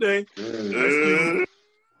good day.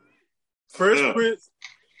 Fresh Prince.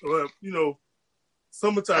 Well,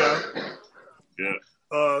 Summertime. Yeah.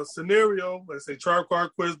 Scenario, let's say Tribe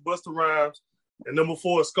Quest, Busta Rhymes, and number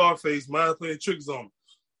 4 Scarface, Mind Playing Tricks on Me.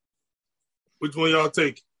 Which one y'all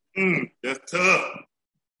take? That's tough.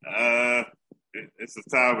 It's a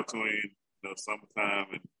tie between Summertime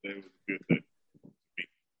and Today was a good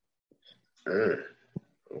day.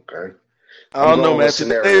 Okay. I don't know, man.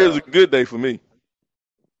 Today is a good day for me.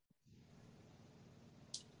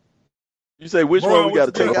 You say which one we got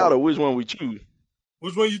to take out or which one we choose?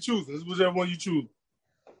 Which one you choose? Whichever one you choose.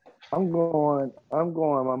 I'm going.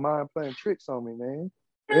 My Mind Playing Tricks on Me, man.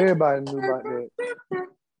 Everybody knew about that.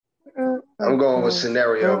 I'm going with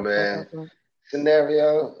Scenario, man.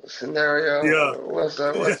 Scenario. Yeah. What's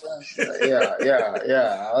up? Yeah.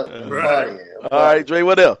 Right. All right, Dre,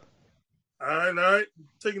 what else? All right.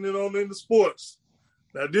 Taking it on into sports.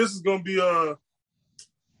 Now, this is going to be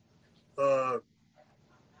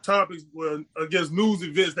topics, I guess, news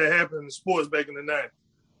events that happened in sports back in the 90s.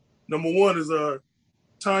 Number 1 is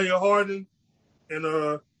Tanya Harding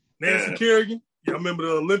and Nancy Kerrigan. Y'all remember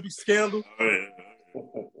the Olympic scandal?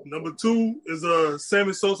 Number 2 is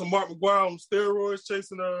Sammy Sosa and Mark McGwire on steroids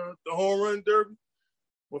chasing the home run derby,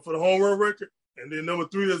 but for the home run record. And then number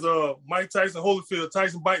 3 is Mike Tyson Holyfield,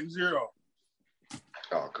 Tyson biting his ear off.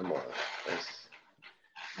 Oh, come on.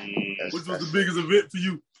 Which was the biggest event for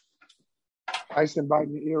you? Tyson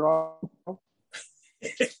biting the ear off.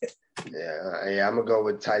 Yeah, I'm going to go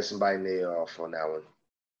with Tyson biting the ear off on that one.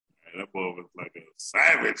 That boy was like a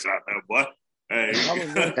savage out there, boy. Hey, I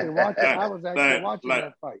was actually watching. I was actually watching like,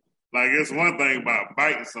 that fight. like it's one thing about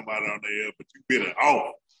biting somebody on the ear, but you bit it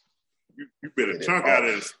off. You bit a chunk out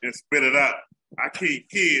of it and spit it out. I keep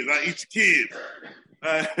kids. I eat your kids.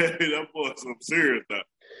 That boy some serious stuff.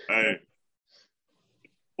 Hey,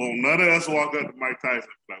 well, none of us walk up to Mike Tyson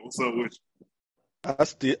like, "What's up with you?"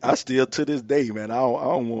 I still to this day, man. I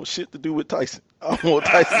don't want shit to do with Tyson. I don't want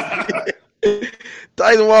Tyson.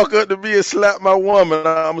 Tyson walk up to me and slap my woman.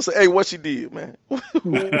 I'm gonna say, "Hey, what she did, man?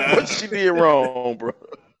 What she did wrong, bro?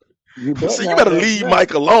 You So you better leave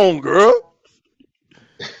Mike alone, girl.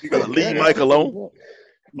 You better leave Mike alone."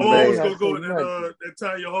 I'm always gonna go with that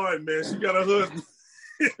Tanya Harding, man. She got her husband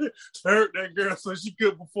hurt that girl so she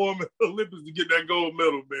could perform at the Olympics to get that gold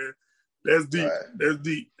medal, man. That's deep. Right. That's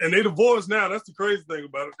deep. And they divorced now. That's the crazy thing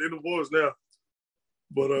about it. They divorced now.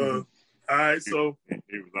 But all right, so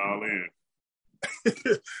he was all in.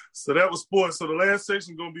 So that was sports. So the last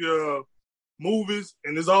section gonna be movies,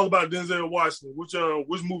 and it's all about Denzel Washington. Which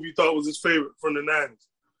movie you thought was his favorite from the 90s?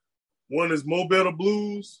 One is Mo Better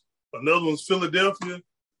Blues, another one's Philadelphia,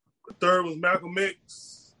 the third one's Malcolm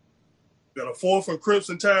X, got a fourth one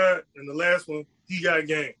Crimson Tide, and the last one, He Got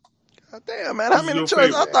Game. God damn, man, how many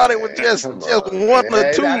choices? I thought it was just one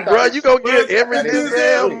or two, bro. You gonna get every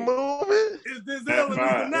Denzel movie? It's Denzel in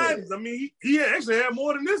the 90s. I mean, he actually had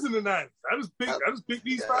more than this in the 90s. I just picked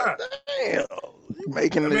these five. Damn, you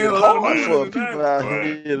making it hard for people out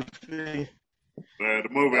here to see. The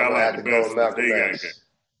movie I like the best was He Got Game.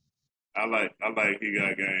 I like He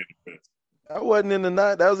Got Game the best. That wasn't in the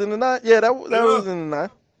 90s. That was in the 90s. Yeah, that was in the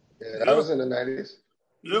 90s. Yeah, that was in the 90s.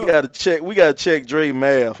 Yeah. We gotta check Dre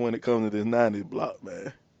math when it comes to this 90s block,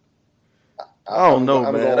 man. I don't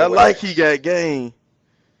know, man. I like He Got Game.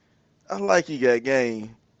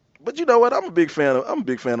 But you know what? I'm a big fan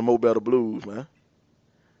of Mo Better Blues, man.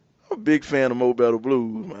 I'm a big fan of Mo Better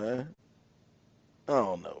Blues, man. I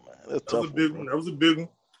don't know, man. That's tough. That was a big one.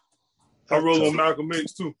 I roll on Malcolm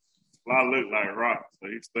X too. I look like Rock, so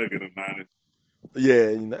he's stuck in the 90s. Yeah,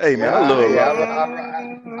 hey man, I love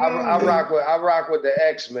Rock. I rock with the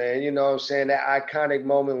X, man. You know what I'm saying? That iconic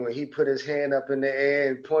moment when he put his hand up in the air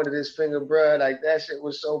and pointed his finger, bro. Like that shit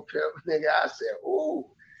was so pimp, nigga. I said, ooh,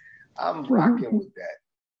 I'm rocking with that.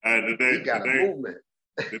 He got a movement.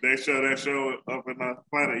 Did they show that show up in the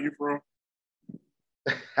Planet You From?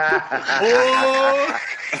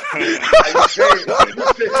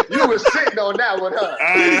 You was sitting on that one, huh?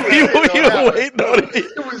 You were waiting on it.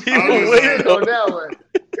 You was waiting on that one.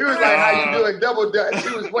 He was like, "How you doing, double dutch?" He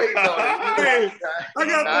was waiting on it. I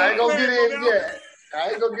ain't gonna get in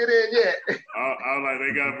yet. I was like,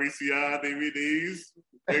 they got VCR, DVDs,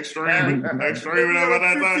 extreme about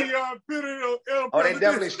that thing. Oh, they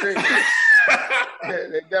definitely streaming.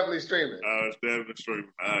 They definitely streaming. It's definitely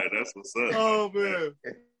streaming. All right, that's what's up. Oh man.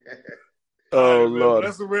 Oh right, Lord.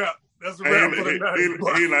 That's a wrap. That's a wrap for the night.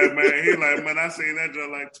 He like, man, I seen that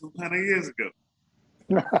joke like 200 years ago.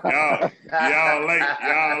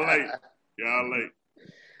 Y'all late.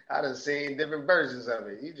 I done seen different versions of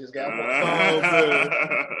it. You just got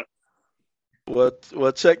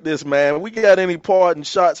Well, check this, man. We got any parting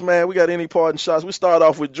shots, man? We start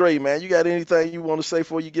off with Dre, man. You got anything you want to say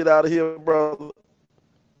before you get out of here, brother?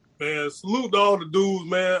 Man, salute to all the dudes,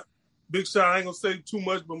 man. Big shot. I ain't gonna say too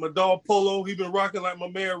much, but my dog Polo, he been rocking like my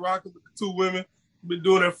man rocking with the two women. Been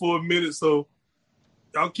doing that for a minute, so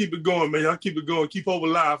y'all keep it going, man. Y'all keep it going. Keep Hope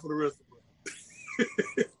alive for the rest of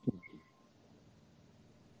it.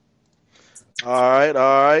 All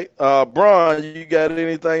right. Bron, you got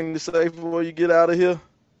anything to say before you get out of here?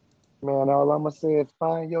 Man, all I'm gonna say is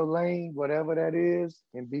find your lane, whatever that is,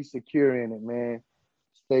 and be secure in it, man.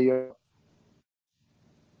 Stay up.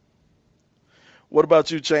 What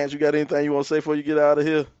about you, Chance? You got anything you want to say before you get out of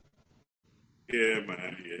here? Yeah,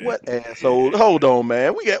 man. Yeah. What asshole? Hold on,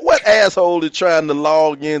 man. What asshole is trying to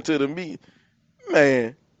log into the meet?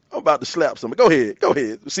 Man, I'm about to slap somebody. Go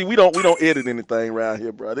ahead. See, we don't edit anything around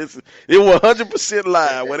here, bro. It was 100%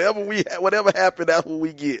 live. Whatever happened, that's what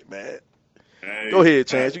we get, man. Hey, go ahead,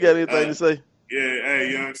 Chance. You got anything to say? Yeah,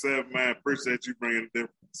 hey, Young Seth, man. Appreciate you bringing a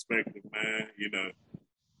different perspective, man. You know,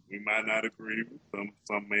 we might not agree.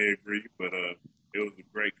 Some may agree, but it was a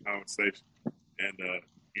great conversation. And,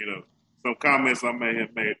 you know, some comments I may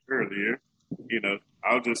have made earlier, you know,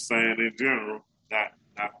 I was just saying in general, not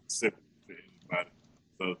specific to anybody.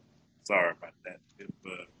 So, sorry about that if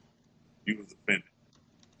you was offended.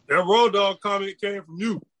 That Raw Dog comment came from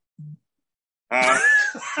you. That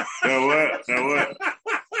what?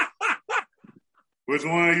 Which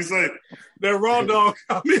one you say? That Raw Dog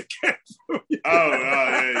comment came from you.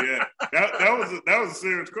 Yeah. That was a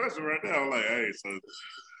serious question right there. I was like, hey, so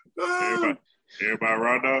everybody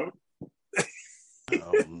Raw Dog?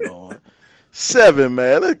 Oh Lord. Seven,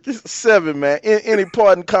 man. Look, 7, man. Any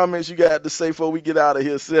parting comments you got to say before we get out of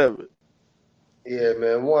here, 7? Yeah,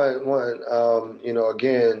 man.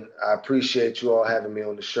 Again, I appreciate you all having me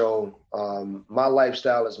on the show. My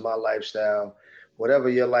lifestyle is my lifestyle. Whatever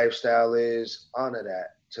your lifestyle is, honor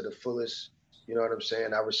that to the fullest. You know what I'm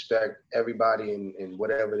saying? I respect everybody and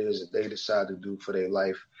whatever it is that they decide to do for their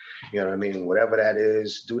life. You know what I mean? Whatever that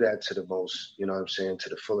is, do that to the most, you know what I'm saying, to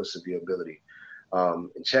the fullest of your ability. And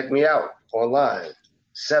check me out online,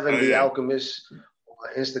 7 The Alchemist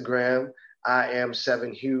on Instagram. I am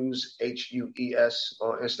 7 Hughes, Hues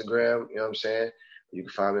on Instagram. You know what I'm saying? You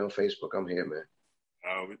can find me on Facebook. I'm here, man.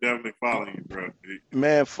 We definitely follow you, bro.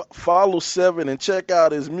 Man, follow 7 and check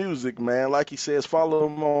out his music, man. Like he says, follow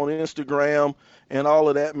him on Instagram and all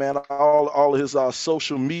of that, man. All of his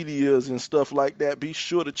social medias and stuff like that. Be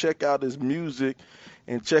sure to check out his music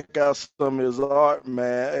and check out some of his art,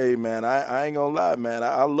 man. Hey, man, I ain't gonna lie, man.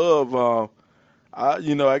 I love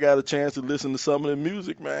I got a chance to listen to some of the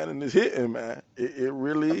music, man, and it's hitting, man. It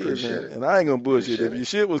really is, and I ain't gonna bullshit. If your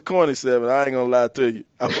shit was corny, 7, I ain't gonna lie to you.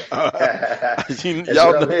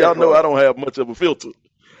 Y'all know I don't have much of a filter.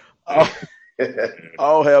 I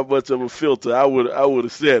don't have much of a filter. I would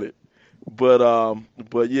have said it, but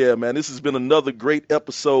yeah, man, this has been another great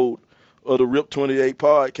episode of the Rip 28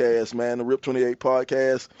 podcast, man. The Rip 28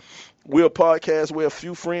 podcast. We're a podcast where a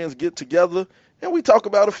few friends get together and we talk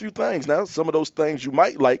about a few things. Now, some of those things you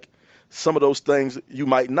might like, some of those things you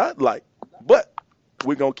might not like, but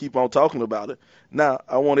we're going to keep on talking about it. Now,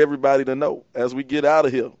 I want everybody to know as we get out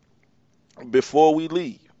of here, before we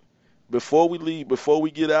get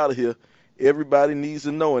out of here, everybody needs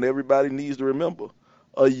to know and everybody needs to remember,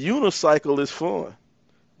 a unicycle is fun,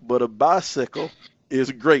 but a bicycle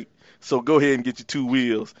is great. So go ahead and get your 2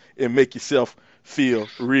 wheels and make yourself feel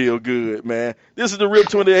real good, man. This is the Rip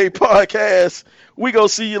 28 podcast. We gonna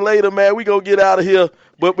see you later, man. We gonna get out of here.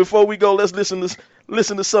 But before we go, let's listen to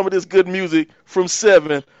some of this good music from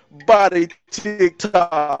 7 Body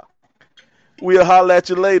TikTok. We'll holler at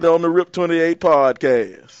you later on the Rip 28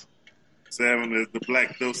 podcast. 7 is the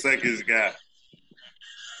Black Dos Equis guy.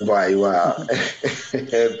 Wow.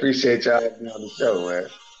 Appreciate y'all having me on the show, man.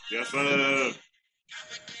 Yes, sir.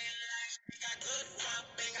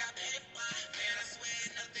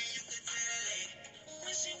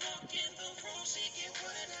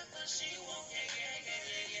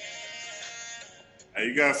 Hey,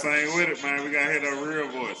 you gotta sing with it, man. We gotta hear that real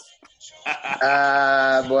voice.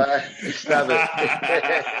 Boy, stop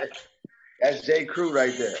it. That's J. Crew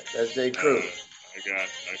right there. That's J. Crew. I got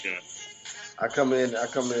it. I come in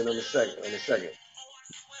on the second.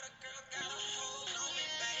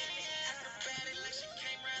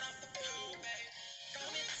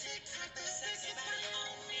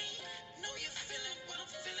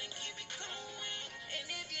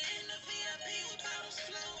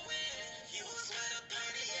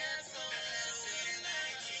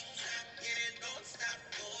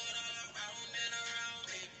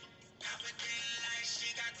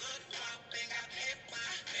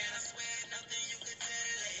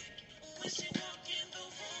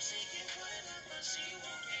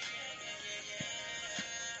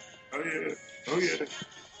 Oh yeah.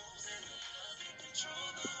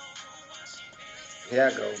 Here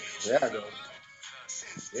I go.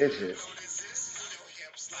 It's it.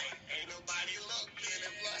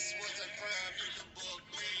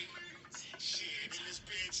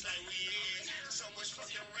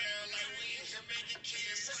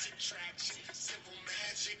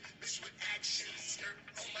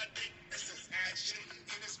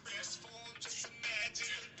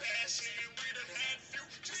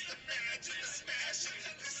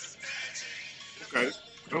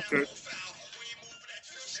 Okay.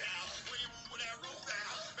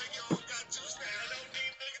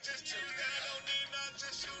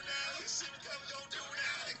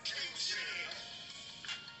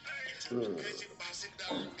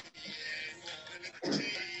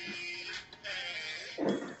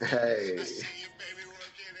 Hey.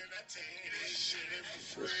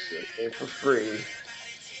 This shit ain't for free.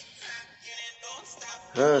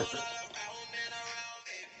 Huh?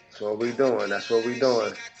 That's what we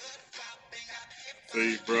doing.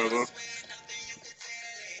 See, brother.